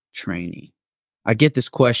training. I get this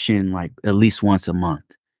question like at least once a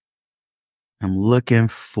month. I'm looking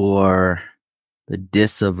for the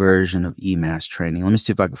DISA version of EMAS training. Let me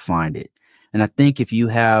see if I can find it. And I think if you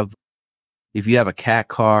have a CAT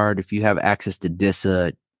card, if you have access to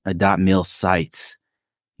DISA, .mil sites,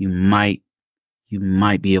 you might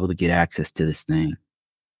be able to get access to this thing.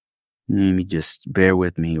 Let me just bear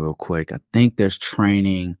with me real quick. I think there's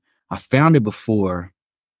training. I found it before.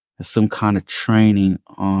 There's some kind of training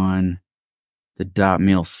on the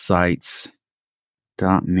 .mil sites.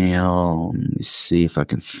 .mil. Let me see if I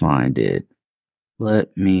can find it.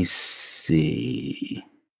 Let me see.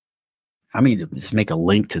 I mean, just make a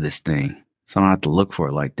link to this thing so I don't have to look for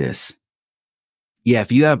it like this. Yeah,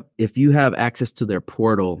 if you have access to their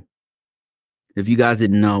portal, if you guys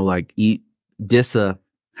didn't know, like DISA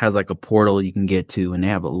has like a portal you can get to, and they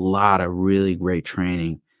have a lot of really great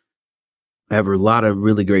training. They have a lot of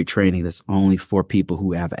really great training that's only for people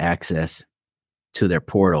who have access to their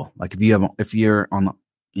portal. Like if you're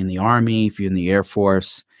in the Army, if you're in the Air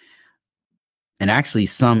Force, and actually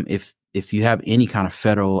if you have any kind of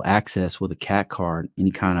federal access with a CAT card,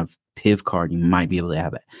 any kind of PIV card, you might be able to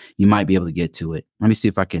have it. You might be able to get to it. Let me see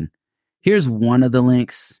if I can. Here's one of the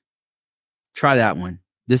links. Try that one.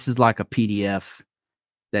 This is like a PDF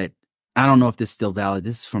that I don't know if this is still valid.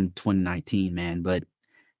 This is from 2019, man, but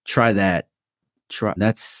try that.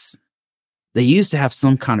 They used to have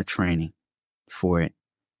some kind of training for it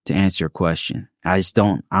to answer your question. I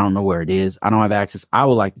don't know where it is. I don't have access. I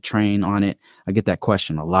would like to train on it. I get that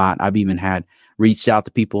question a lot. I've even reached out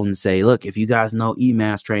to people and say, look, if you guys know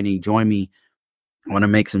EMAS training, join me. I want to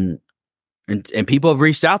make some, and people have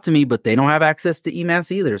reached out to me, but they don't have access to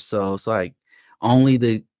EMAS either. So it's like only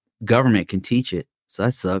the government can teach it. So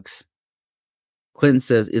that sucks. Clinton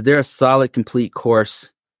says, is there a solid, complete course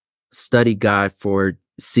study guide for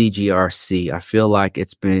CGRC? I feel like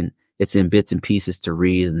it's in bits and pieces to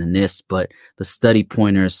read in the NIST, but the study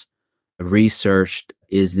pointers researched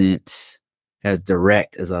isn't as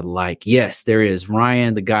direct as I'd like. Yes, there is.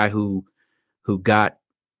 Ryan, the guy who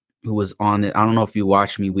was on it. I don't know if you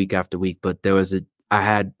watch me week after week, but I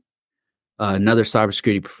had another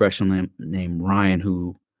cybersecurity professional named Ryan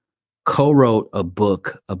who co-wrote a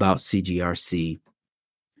book about CGRC,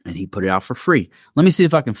 and he put it out for free. Let me see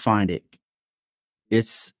if I can find it.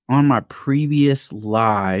 It's on my previous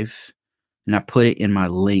live, and I put it in my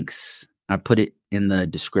links. I put it in the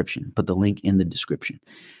description. Put the link in the description.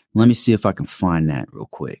 Let me see if I can find that real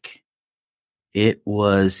quick. It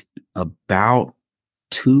was about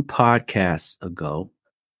 2 podcasts ago.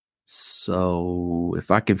 So if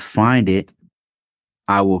I can find it,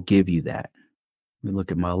 I will give you that. Let me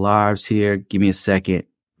look at my lives here. Give me a second.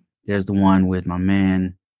 There's the one with my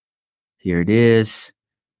man. Here it is.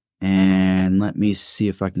 And let me see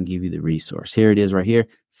if I can give you the resource. Here it is right here.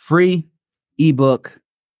 Free. ebook.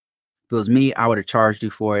 If it was me, I would have charged you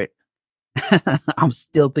for it. I'm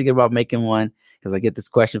still thinking about making one because I get this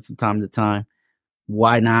question from time to time.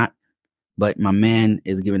 Why not? But my man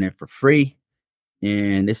is giving it for free.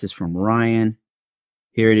 And this is from Ryan.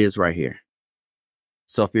 Here it is right here.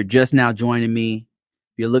 So if you're just now joining me,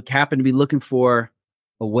 if you happen to be looking for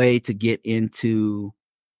a way to get into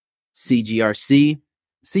CGRC,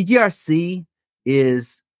 CGRC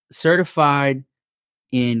is certified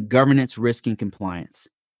in governance, risk, and compliance.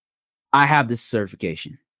 I have this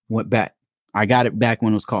certification. I got it back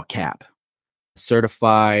when it was called CAP,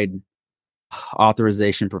 Certified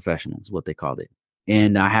Authorization Professional is what they called it.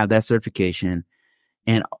 And I have that certification.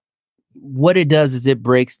 And what it does is it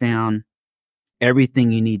breaks down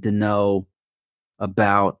everything you need to know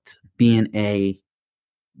about being a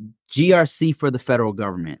GRC for the federal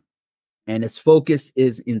government. And its focus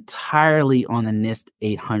is entirely on the NIST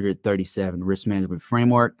 837 Risk Management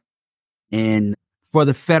Framework. And for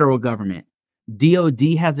the federal government, DOD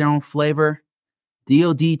has their own flavor.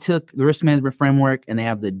 DOD took the Risk Management Framework and they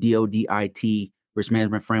have the DOD IT Risk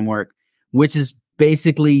Management Framework, which is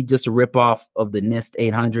basically just a ripoff of the NIST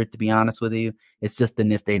 800, to be honest with you. It's just the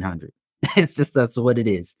NIST 800. It's just, that's what it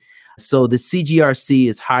is. So the CGRC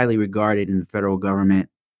is highly regarded in the federal government.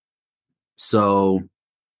 So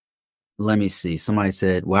let me see. Somebody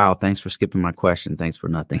said, wow, thanks for skipping my question. Thanks for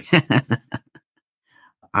nothing.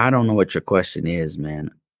 I don't know what your question is, man.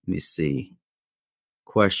 Let me see.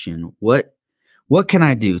 Question. What can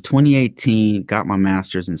I do? 2018, got my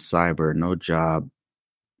master's in cyber, no job,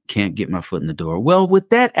 can't get my foot in the door. Well, with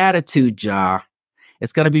that attitude, Ja,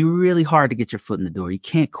 it's going to be really hard to get your foot in the door. You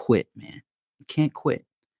can't quit, man. You can't quit.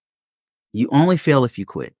 You only fail if you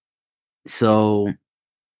quit. So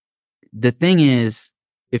the thing is,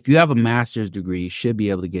 if you have a master's degree, you should be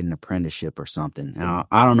able to get an apprenticeship or something. Now,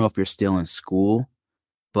 I don't know if you're still in school,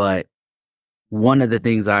 but one of the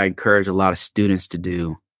things I encourage a lot of students to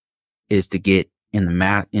do is to get into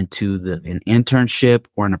an internship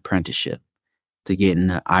or an apprenticeship to get in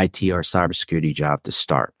an IT or cybersecurity job to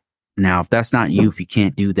start. Now, if that's not you, if you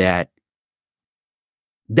can't do that,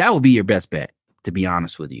 that would be your best bet, to be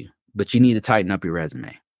honest with you. But you need to tighten up your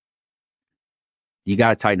resume. You got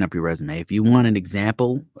to tighten up your resume. If you want an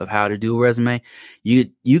example of how to do a resume, you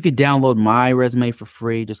could download my resume for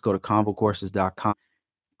free. Just go to convocourses.com,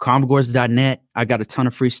 convocourses.net. I got a ton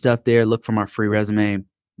of free stuff there. Look for my free resume,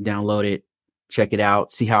 download it, check it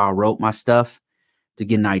out, see how I wrote my stuff to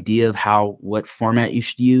get an idea of what format you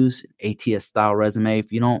should use, ATS style resume.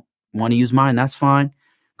 If you don't want to use mine, that's fine.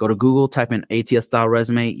 Go to Google, type in ATS style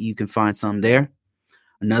resume. You can find some there.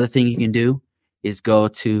 Another thing you can do is go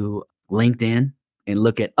to LinkedIn and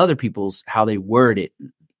look at other people's, how they word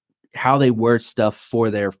stuff for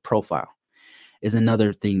their profile is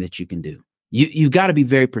another thing that you can do. You got to be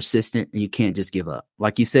very persistent and you can't just give up.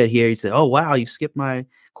 Like you said here, you said, oh, wow, you skipped my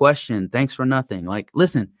question. Thanks for nothing. Like,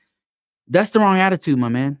 listen, that's the wrong attitude, my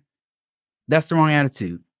man. That's the wrong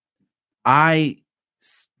attitude. I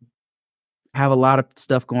have a lot of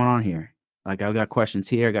stuff going on here. Like, I've got questions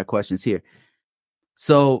here. I got questions here.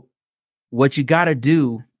 So what you got to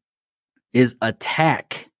do is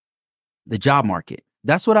attack the job market.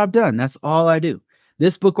 That's what I've done. That's all I do.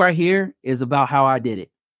 This book right here is about how I did it.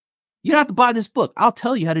 You don't have to buy this book. I'll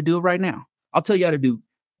tell you how to do it right now. I'll tell you how to do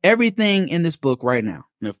everything in this book right now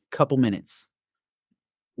in a couple minutes.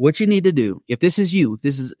 What you need to do, if this is you,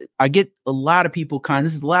 I get a lot of people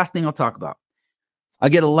this is the last thing I'll talk about. I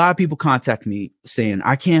get a lot of people contact me saying,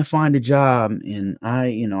 I can't find a job and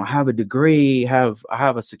I have a degree, I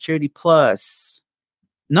have a security plus.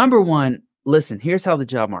 Number one, listen, here's how the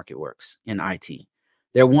job market works in IT.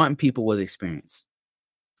 They're wanting people with experience.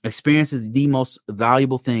 Experience is the most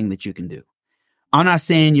valuable thing that you can do. I'm not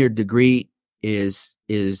saying your degree is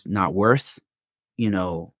not worth,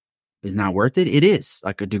 is not worth it. It is.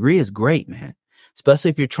 Like, a degree is great, man. Especially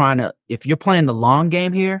if you're playing the long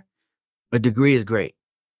game here, a degree is great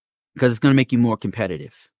because it's going to make you more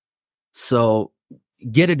competitive. So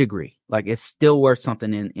get a degree. Like, it's still worth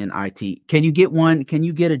something in IT. Can you get one? Can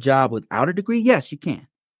you get a job without a degree? Yes, you can.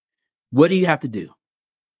 What do you have to do?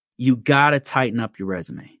 You got to tighten up your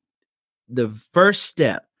resume. The first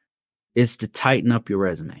step is to tighten up your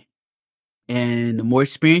resume. And the more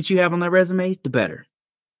experience you have on that resume, the better.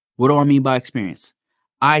 What do I mean by experience?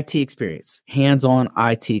 IT experience, hands-on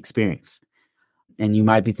IT experience. And you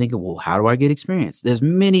might be thinking, well, how do I get experience? There's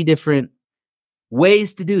many different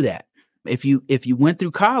ways to do that. If you went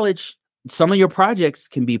through college, some of your projects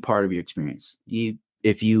can be part of your experience.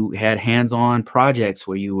 If you had hands-on projects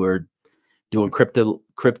where you were doing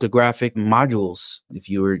cryptographic modules, if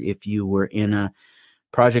you were in a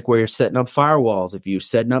project where you're setting up firewalls, if you're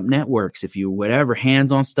setting up networks, if you whatever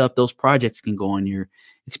hands-on stuff, those projects can go on your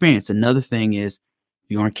experience. Another thing is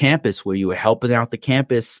if you're on campus where you are helping out the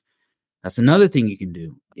campus, that's another thing you can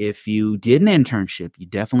do. If you did an internship, you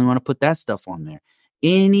definitely want to put that stuff on there.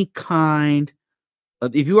 Any kind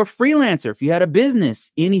of, if you're a freelancer, if you had a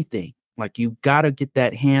business, anything, like you got to get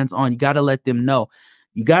that hands on. You got to let them know.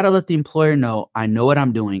 You got to let the employer know, I know what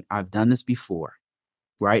I'm doing. I've done this before,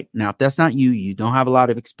 right? Now, if that's not you, you don't have a lot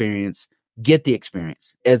of experience, get the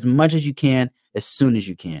experience as much as you can, as soon as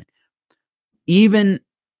you can. Even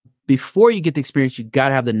before you get the experience, you got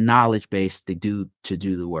to have the knowledge base to do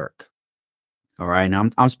the work. All right. Now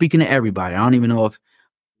I'm speaking to everybody. I don't even know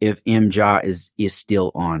if MJA is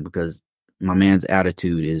still on, because my man's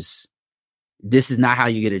attitude is, this is not how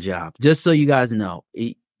you get a job. Just so you guys know,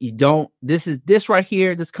 you don't, this right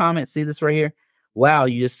here, this comment, see this right here? Wow,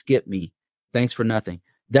 you just skipped me. Thanks for nothing.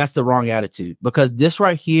 That's the wrong attitude, because this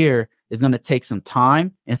right here is going to take some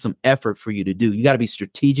time and some effort for you to do. You got to be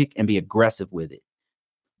strategic and be aggressive with it.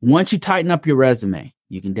 Once you tighten up your resume,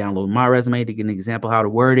 you can download my resume to get an example how to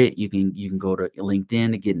word it. You can go to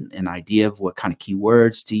LinkedIn to get an idea of what kind of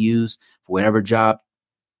keywords to use for whatever job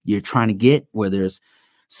you're trying to get, whether it's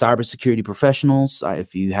cybersecurity professionals,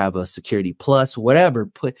 if you have a security plus, whatever,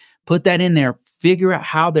 put that in there. Figure out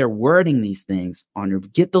how they're wording these things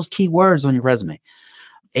get those keywords on your resume.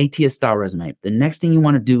 ATS style resume. The next thing you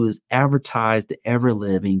want to do is advertise the ever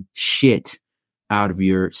living shit out of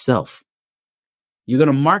yourself. You're going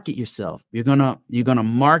to market yourself. You're going to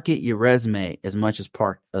market your resume as much as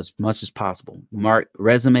possible.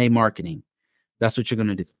 Resume marketing. That's what you're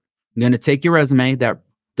going to do. You're going to take your resume, that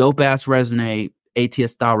dope ass resume,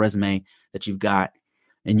 ATS style resume that you've got,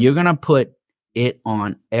 and you're going to put it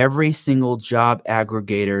on every single job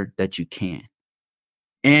aggregator that you can.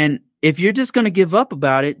 And if you're just going to give up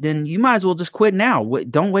about it, then you might as well just quit now.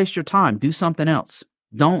 Don't waste your time. Do something else.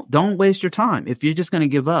 Don't waste your time if you're just going to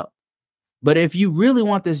give up. But if you really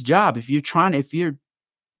want this job, if you're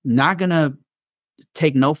not going to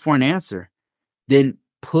take no for an answer, then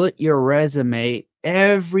put your resume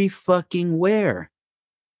every fucking where.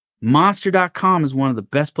 Monster.com is one of the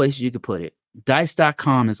best places you could put it.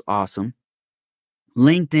 Dice.com is awesome.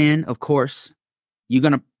 LinkedIn, of course. You're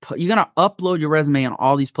going to upload your resume on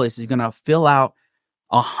all these places. You're going to fill out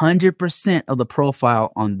 100% of the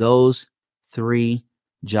profile on those 3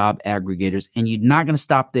 job aggregators. And you're not going to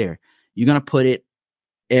stop there. You're going to put it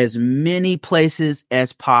as many places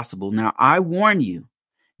as possible. Now, I warn you,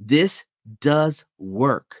 this does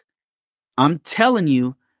work. I'm telling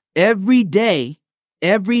you, every day,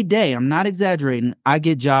 I'm not exaggerating, I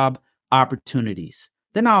get job opportunities.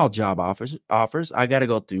 They're not all job offers. I got to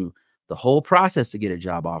go through the whole process to get a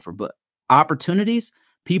job offer. But opportunities,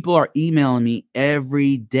 people are emailing me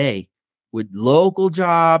every day with local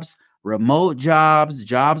jobs, remote jobs,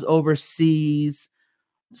 jobs overseas.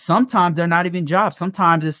 Sometimes they're not even jobs.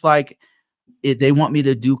 Sometimes it's like they want me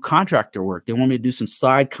to do contractor work. They want me to do some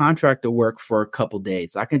side contractor work for a couple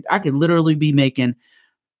days. I could literally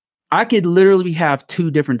have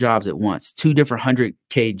 2 different jobs at once, 2 different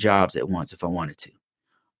 100K jobs at once if I wanted to.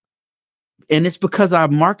 And it's because I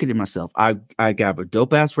marketed myself. I got a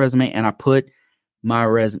dope ass resume, and I posted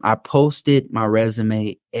my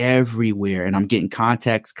resume everywhere, and I'm getting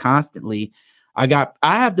contacts constantly. I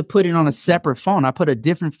have to put it on a separate phone. I put a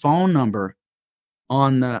different phone number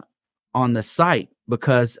on the site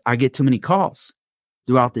because I get too many calls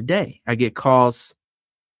throughout the day. I get calls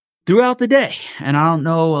throughout the day, and I don't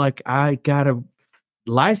know, like, I got a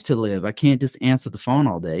life to live. I can't just answer the phone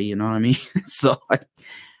all day. You know what I mean? So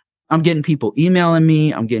I'm getting people emailing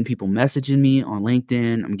me. I'm getting people messaging me on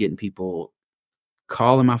LinkedIn. I'm getting people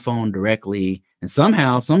calling my phone directly. And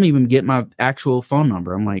somehow, some even get my actual phone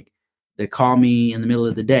number. I'm like, they call me in the middle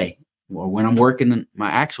of the day or when I'm working my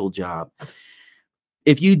actual job.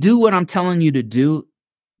 If you do what I'm telling you to do,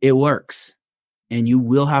 it works and you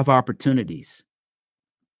will have opportunities.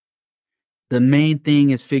 The main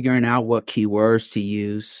thing is figuring out what keywords to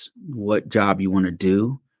use, what job you want to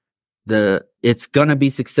do. It's going to be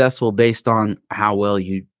successful based on how well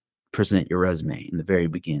you present your resume in the very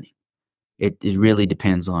beginning. It really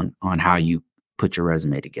depends on how you put your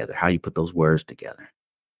resume together, how you put those words together.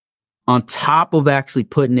 On top of actually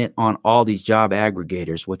putting it on all these job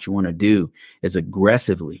aggregators, what you want to do is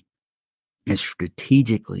aggressively and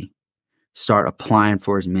strategically start applying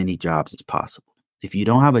for as many jobs as possible. If you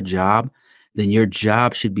don't have a job, then your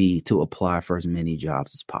job should be to apply for as many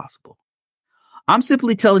jobs as possible. I'm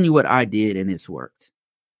simply telling you what I did, and it's worked.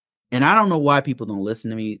 And I don't know why people don't listen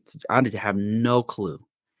to me. I have no clue.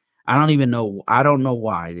 I don't know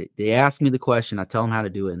why. They ask me the question, I tell them how to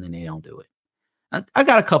do it, and then they don't do it. I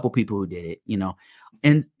got a couple people who did it,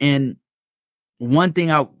 and one thing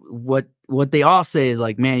what they all say is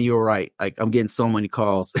like, man, you're right. Like, I'm getting so many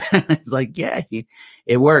calls. It's like, yeah,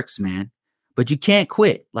 it works, man. But you can't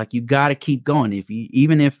quit. Like, you got to keep going.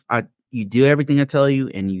 Even if you do everything I tell you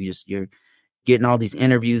and you're getting all these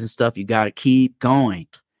interviews and stuff, you got to keep going.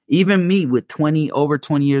 Even me with over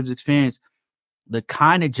 20 years of experience, the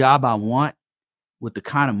kind of job I want with the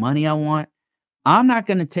kind of money I want, I'm not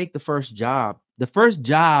going to take the first job. The first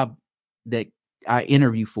job that I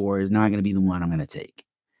interview for is not going to be the one I'm going to take.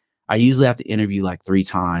 I usually have to interview like 3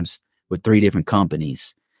 times with 3 different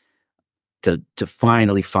companies to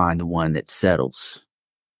finally find the one that settles,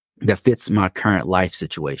 that fits my current life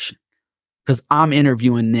situation. Because I'm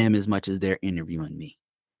interviewing them as much as they're interviewing me.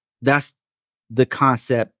 That's the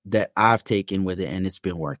concept that I've taken with it, and it's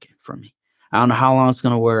been working for me. I don't know how long it's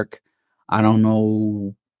going to work. I don't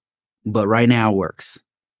know, but right now it works.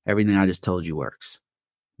 Everything I just told you works.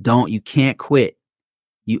 You can't quit.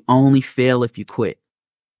 You only fail if you quit.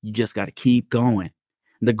 You just got to keep going.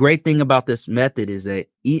 The great thing about this method is that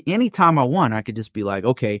anytime I want, I could just be like,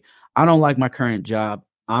 okay, I don't like my current job.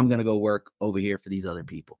 I'm going to go work over here for these other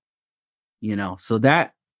people. So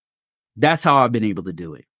that's how I've been able to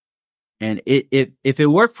do it. And if it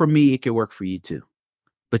worked for me, it could work for you too.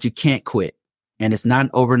 But you can't quit. And it's not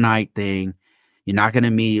an overnight thing. You're not going to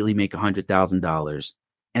immediately make $100,000.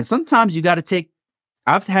 And sometimes you got to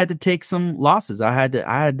I've had to take some losses. I had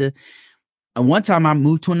to, and one time I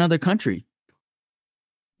moved to another country.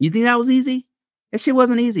 You think that was easy? That shit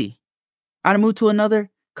wasn't easy. I moved to another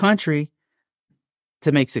country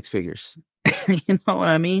to make 6 figures. You know what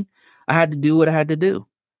I mean? I had to do what I had to do.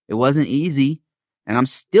 It wasn't easy. And I'm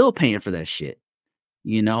still paying for that shit.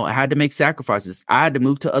 I had to make sacrifices. I had to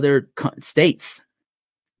move to other states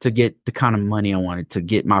to get the kind of money I wanted, to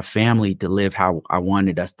get my family to live how I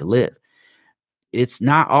wanted us to live. It's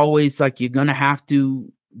not always like you're going to have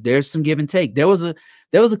to, there's some give and take. There was a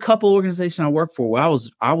couple organizations I worked for where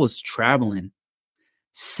I was traveling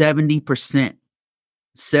 70%.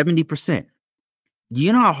 70%.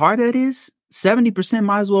 You know how hard that is? 70%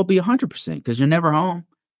 might as well be 100% because you're never home.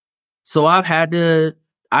 So I've had to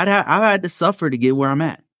suffer to get where I'm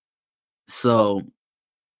at. So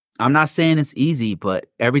I'm not saying it's easy, but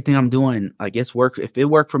everything I'm doing, I guess if it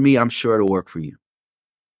worked for me, I'm sure it'll work for you.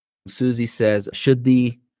 Susie says, should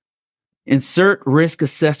the insert risk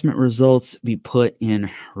assessment results be put in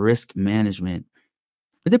risk management?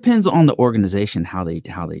 It depends on the organization, how they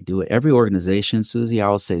do it. Every organization, Susie, I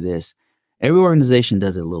will say this, every organization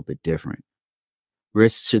does it a little bit different.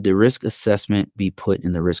 Should the risk assessment be put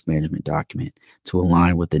in the risk management document to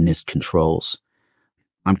align with the NIST controls?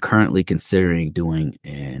 I'm currently considering doing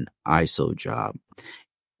an ISO job.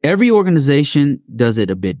 Every organization does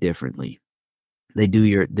it a bit differently. They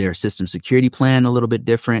do their system security plan a little bit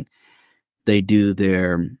different. They do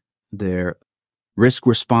their risk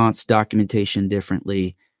response documentation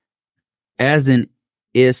differently. As an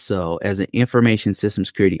ISO, as an information system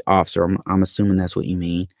security officer, I'm assuming that's what you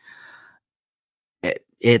mean.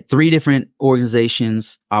 At 3 different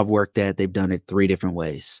organizations I've worked at, they've done it 3 different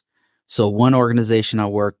ways. So one organization I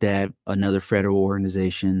worked at, another federal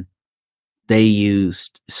organization, they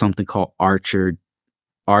used something called Archer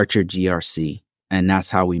GRC. And that's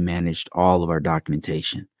how we managed all of our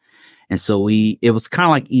documentation. And so it was kind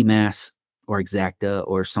of like EMAS or Exacta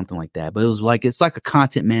or something like that. But it's like a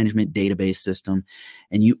content management database system.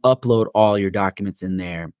 And you upload all your documents in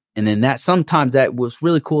there. And then sometimes that was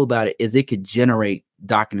really cool about it is it could generate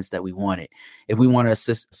documents that we wanted. If we wanted a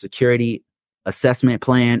security assessment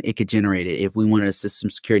plan, it could generate it. If we wanted a system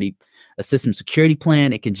security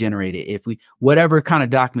plan, it can generate it. Whatever kind of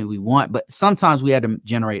document we want, but sometimes we had to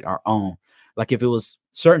generate our own. Like if it was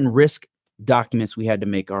certain risk documents we had to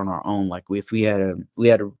make on our own. Like if we had a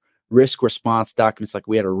risk response documents, like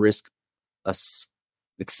we had a risk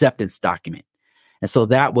acceptance document. And so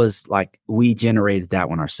that was like, we generated that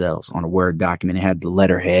one ourselves on a Word document. It had the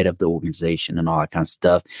letterhead of the organization and all that kind of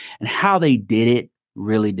stuff. And how they did it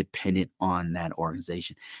really depended on that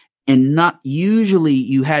organization. And not usually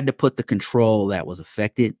you had to put the control that was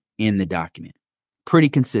affected in the document pretty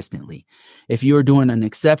consistently. If you were doing an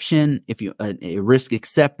exception, if you a risk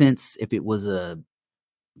acceptance, if it was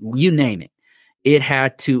you name it, it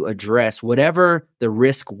had to address whatever the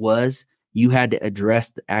risk was. You had to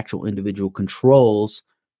address the actual individual controls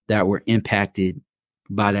that were impacted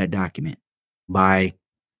by that document, by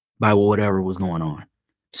whatever was going on.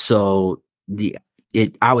 So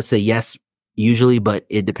I would say yes, usually, but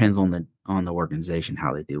it depends on the organization,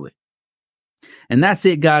 how they do it. And that's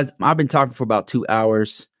it, guys. I've been talking for about 2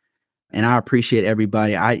 hours, and I appreciate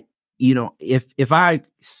everybody. If I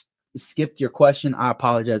skipped your question, I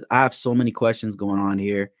apologize. I have so many questions going on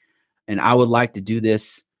here, and I would like to do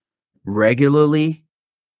this regularly,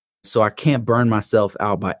 so I can't burn myself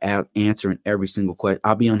out by answering every single question.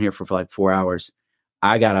 I'll be on here for like 4 hours.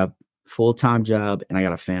 I got a full-time job and I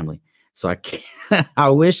got a family. So I can't, I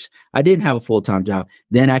wish I didn't have a full-time job.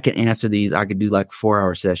 Then I could answer these. I could do like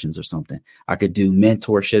 4-hour sessions or something. I could do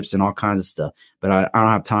mentorships and all kinds of stuff, but I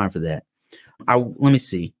don't have time for that. Let me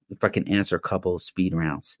see if I can answer a couple of speed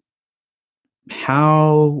rounds.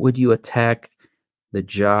 How would you attack the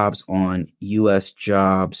jobs on US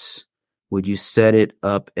jobs? Would you set it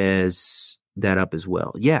up as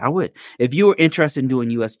well? Yeah, I would. If you were interested in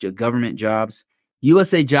doing US government jobs,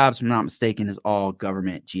 USA jobs, if I'm not mistaken, is all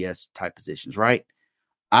government GS type positions, right?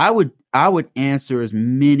 I would answer as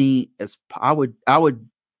many as I would.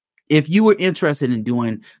 If you were interested in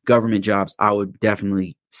doing government jobs, I would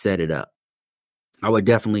definitely set it up. I would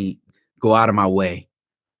definitely go out of my way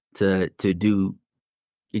to do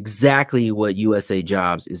exactly what USA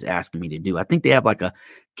Jobs is asking me to do. I think they have like a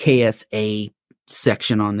KSA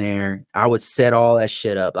section on there. I would set all that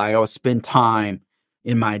shit up. I would spend time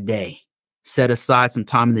in my day, set aside some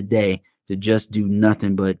time in the day to just do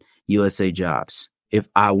nothing but USA Jobs if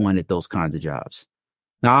I wanted those kinds of jobs.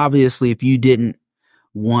 Now, obviously, if you didn't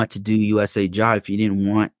want to do USA Job, if you didn't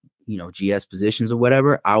want, GS positions or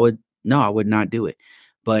whatever, I would not do it.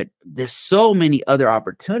 But there's so many other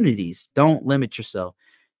opportunities. Don't limit yourself.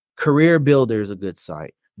 Career Builder is a good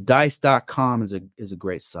site. Dice.com is a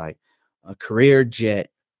great site. CareerJet,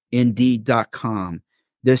 Indeed.com.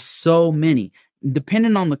 There's so many.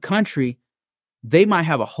 Depending on the country, they might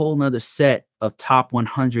have a whole nother set of top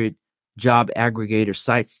 100 job aggregator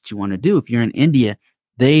sites that you want to do. If you're in India,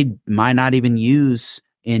 they might not even use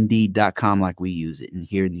Indeed.com like we use it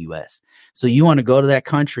here in the US. So you want to go to that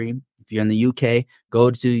country. If you're in the UK,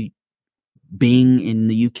 go to Bing in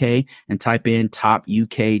the UK and type in top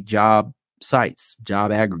UK job sites,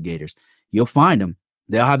 job aggregators. You'll find them.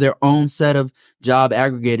 They'll have their own set of job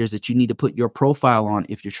aggregators that you need to put your profile on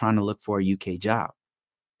if you're trying to look for a UK job.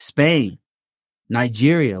 Spain,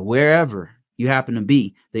 Nigeria, wherever you happen to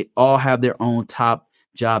be, they all have their own top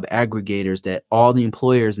job aggregators that all the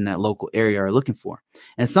employers in that local area are looking for.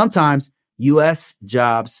 And sometimes US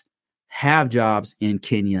jobs have jobs in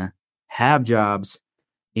Kenya, have jobs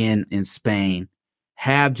in Spain,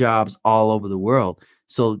 have jobs all over the world.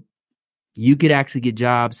 So you could actually get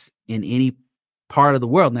jobs in any part of the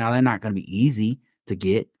world. Now, they're not going to be easy to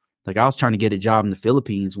get. Like I was trying to get a job in the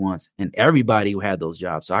Philippines once, and everybody had those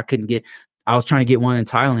jobs. So I was trying to get one in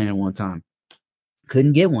Thailand one time.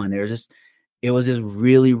 Couldn't get one. It was just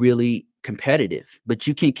really, really competitive. But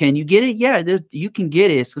can you get it? Yeah, you can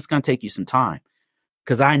get it. It's just going to take you some time.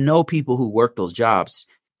 Because I know people who work those jobs.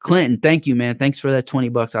 Clinton, thank you, man. Thanks for that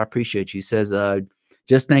 $20. I appreciate you. He says,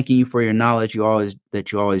 just thanking you for your knowledge you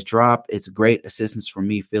always drop. It's a great assistance for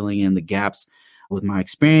me filling in the gaps with my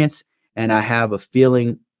experience. And I have a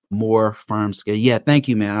feeling more firm skill. Yeah, thank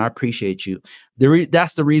you, man. I appreciate you.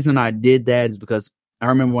 That's the reason I did that is because I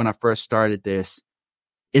remember when I first started this,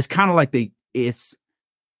 it's kind of like I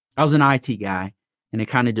was an IT guy and it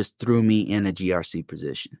kind of just threw me in a GRC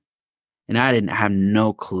position. And I didn't have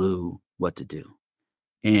no clue what to do.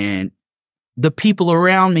 And the people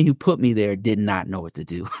around me who put me there did not know what to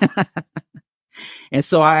do. And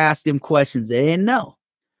so I asked them questions they didn't know.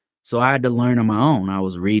 So I had to learn on my own. I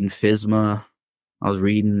was reading FSMA. I was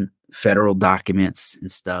reading federal documents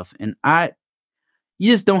and stuff. And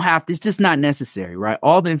you just don't have to. It's just not necessary, right?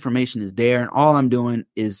 All the information is there. And all I'm doing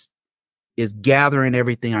is gathering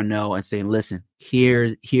everything I know and saying, listen,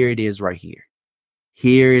 here it is right here.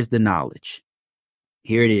 Here is the knowledge.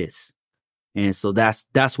 Here it is. And so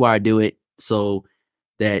that's why I do it, so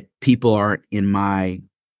that people aren't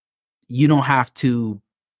you don't have to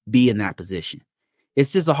be in that position.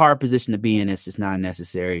 It's just a hard position to be in. It's just not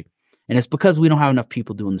necessary. And it's because we don't have enough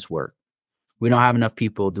people doing this work. We don't have enough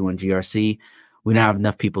people doing GRC. We don't have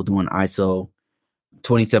enough people doing ISO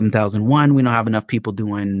 27001. We don't have enough people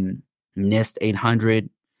doing NIST 800.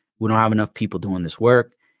 We don't have enough people doing this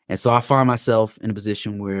work. And so I find myself in a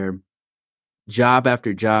position where job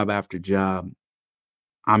after job after job,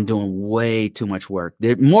 I'm doing way too much work.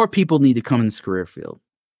 More people need to come in this career field.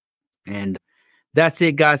 And that's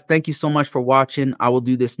it, guys. Thank you so much for watching. I will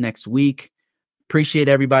do this next week. Appreciate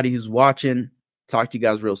everybody who's watching. Talk to you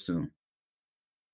guys real soon.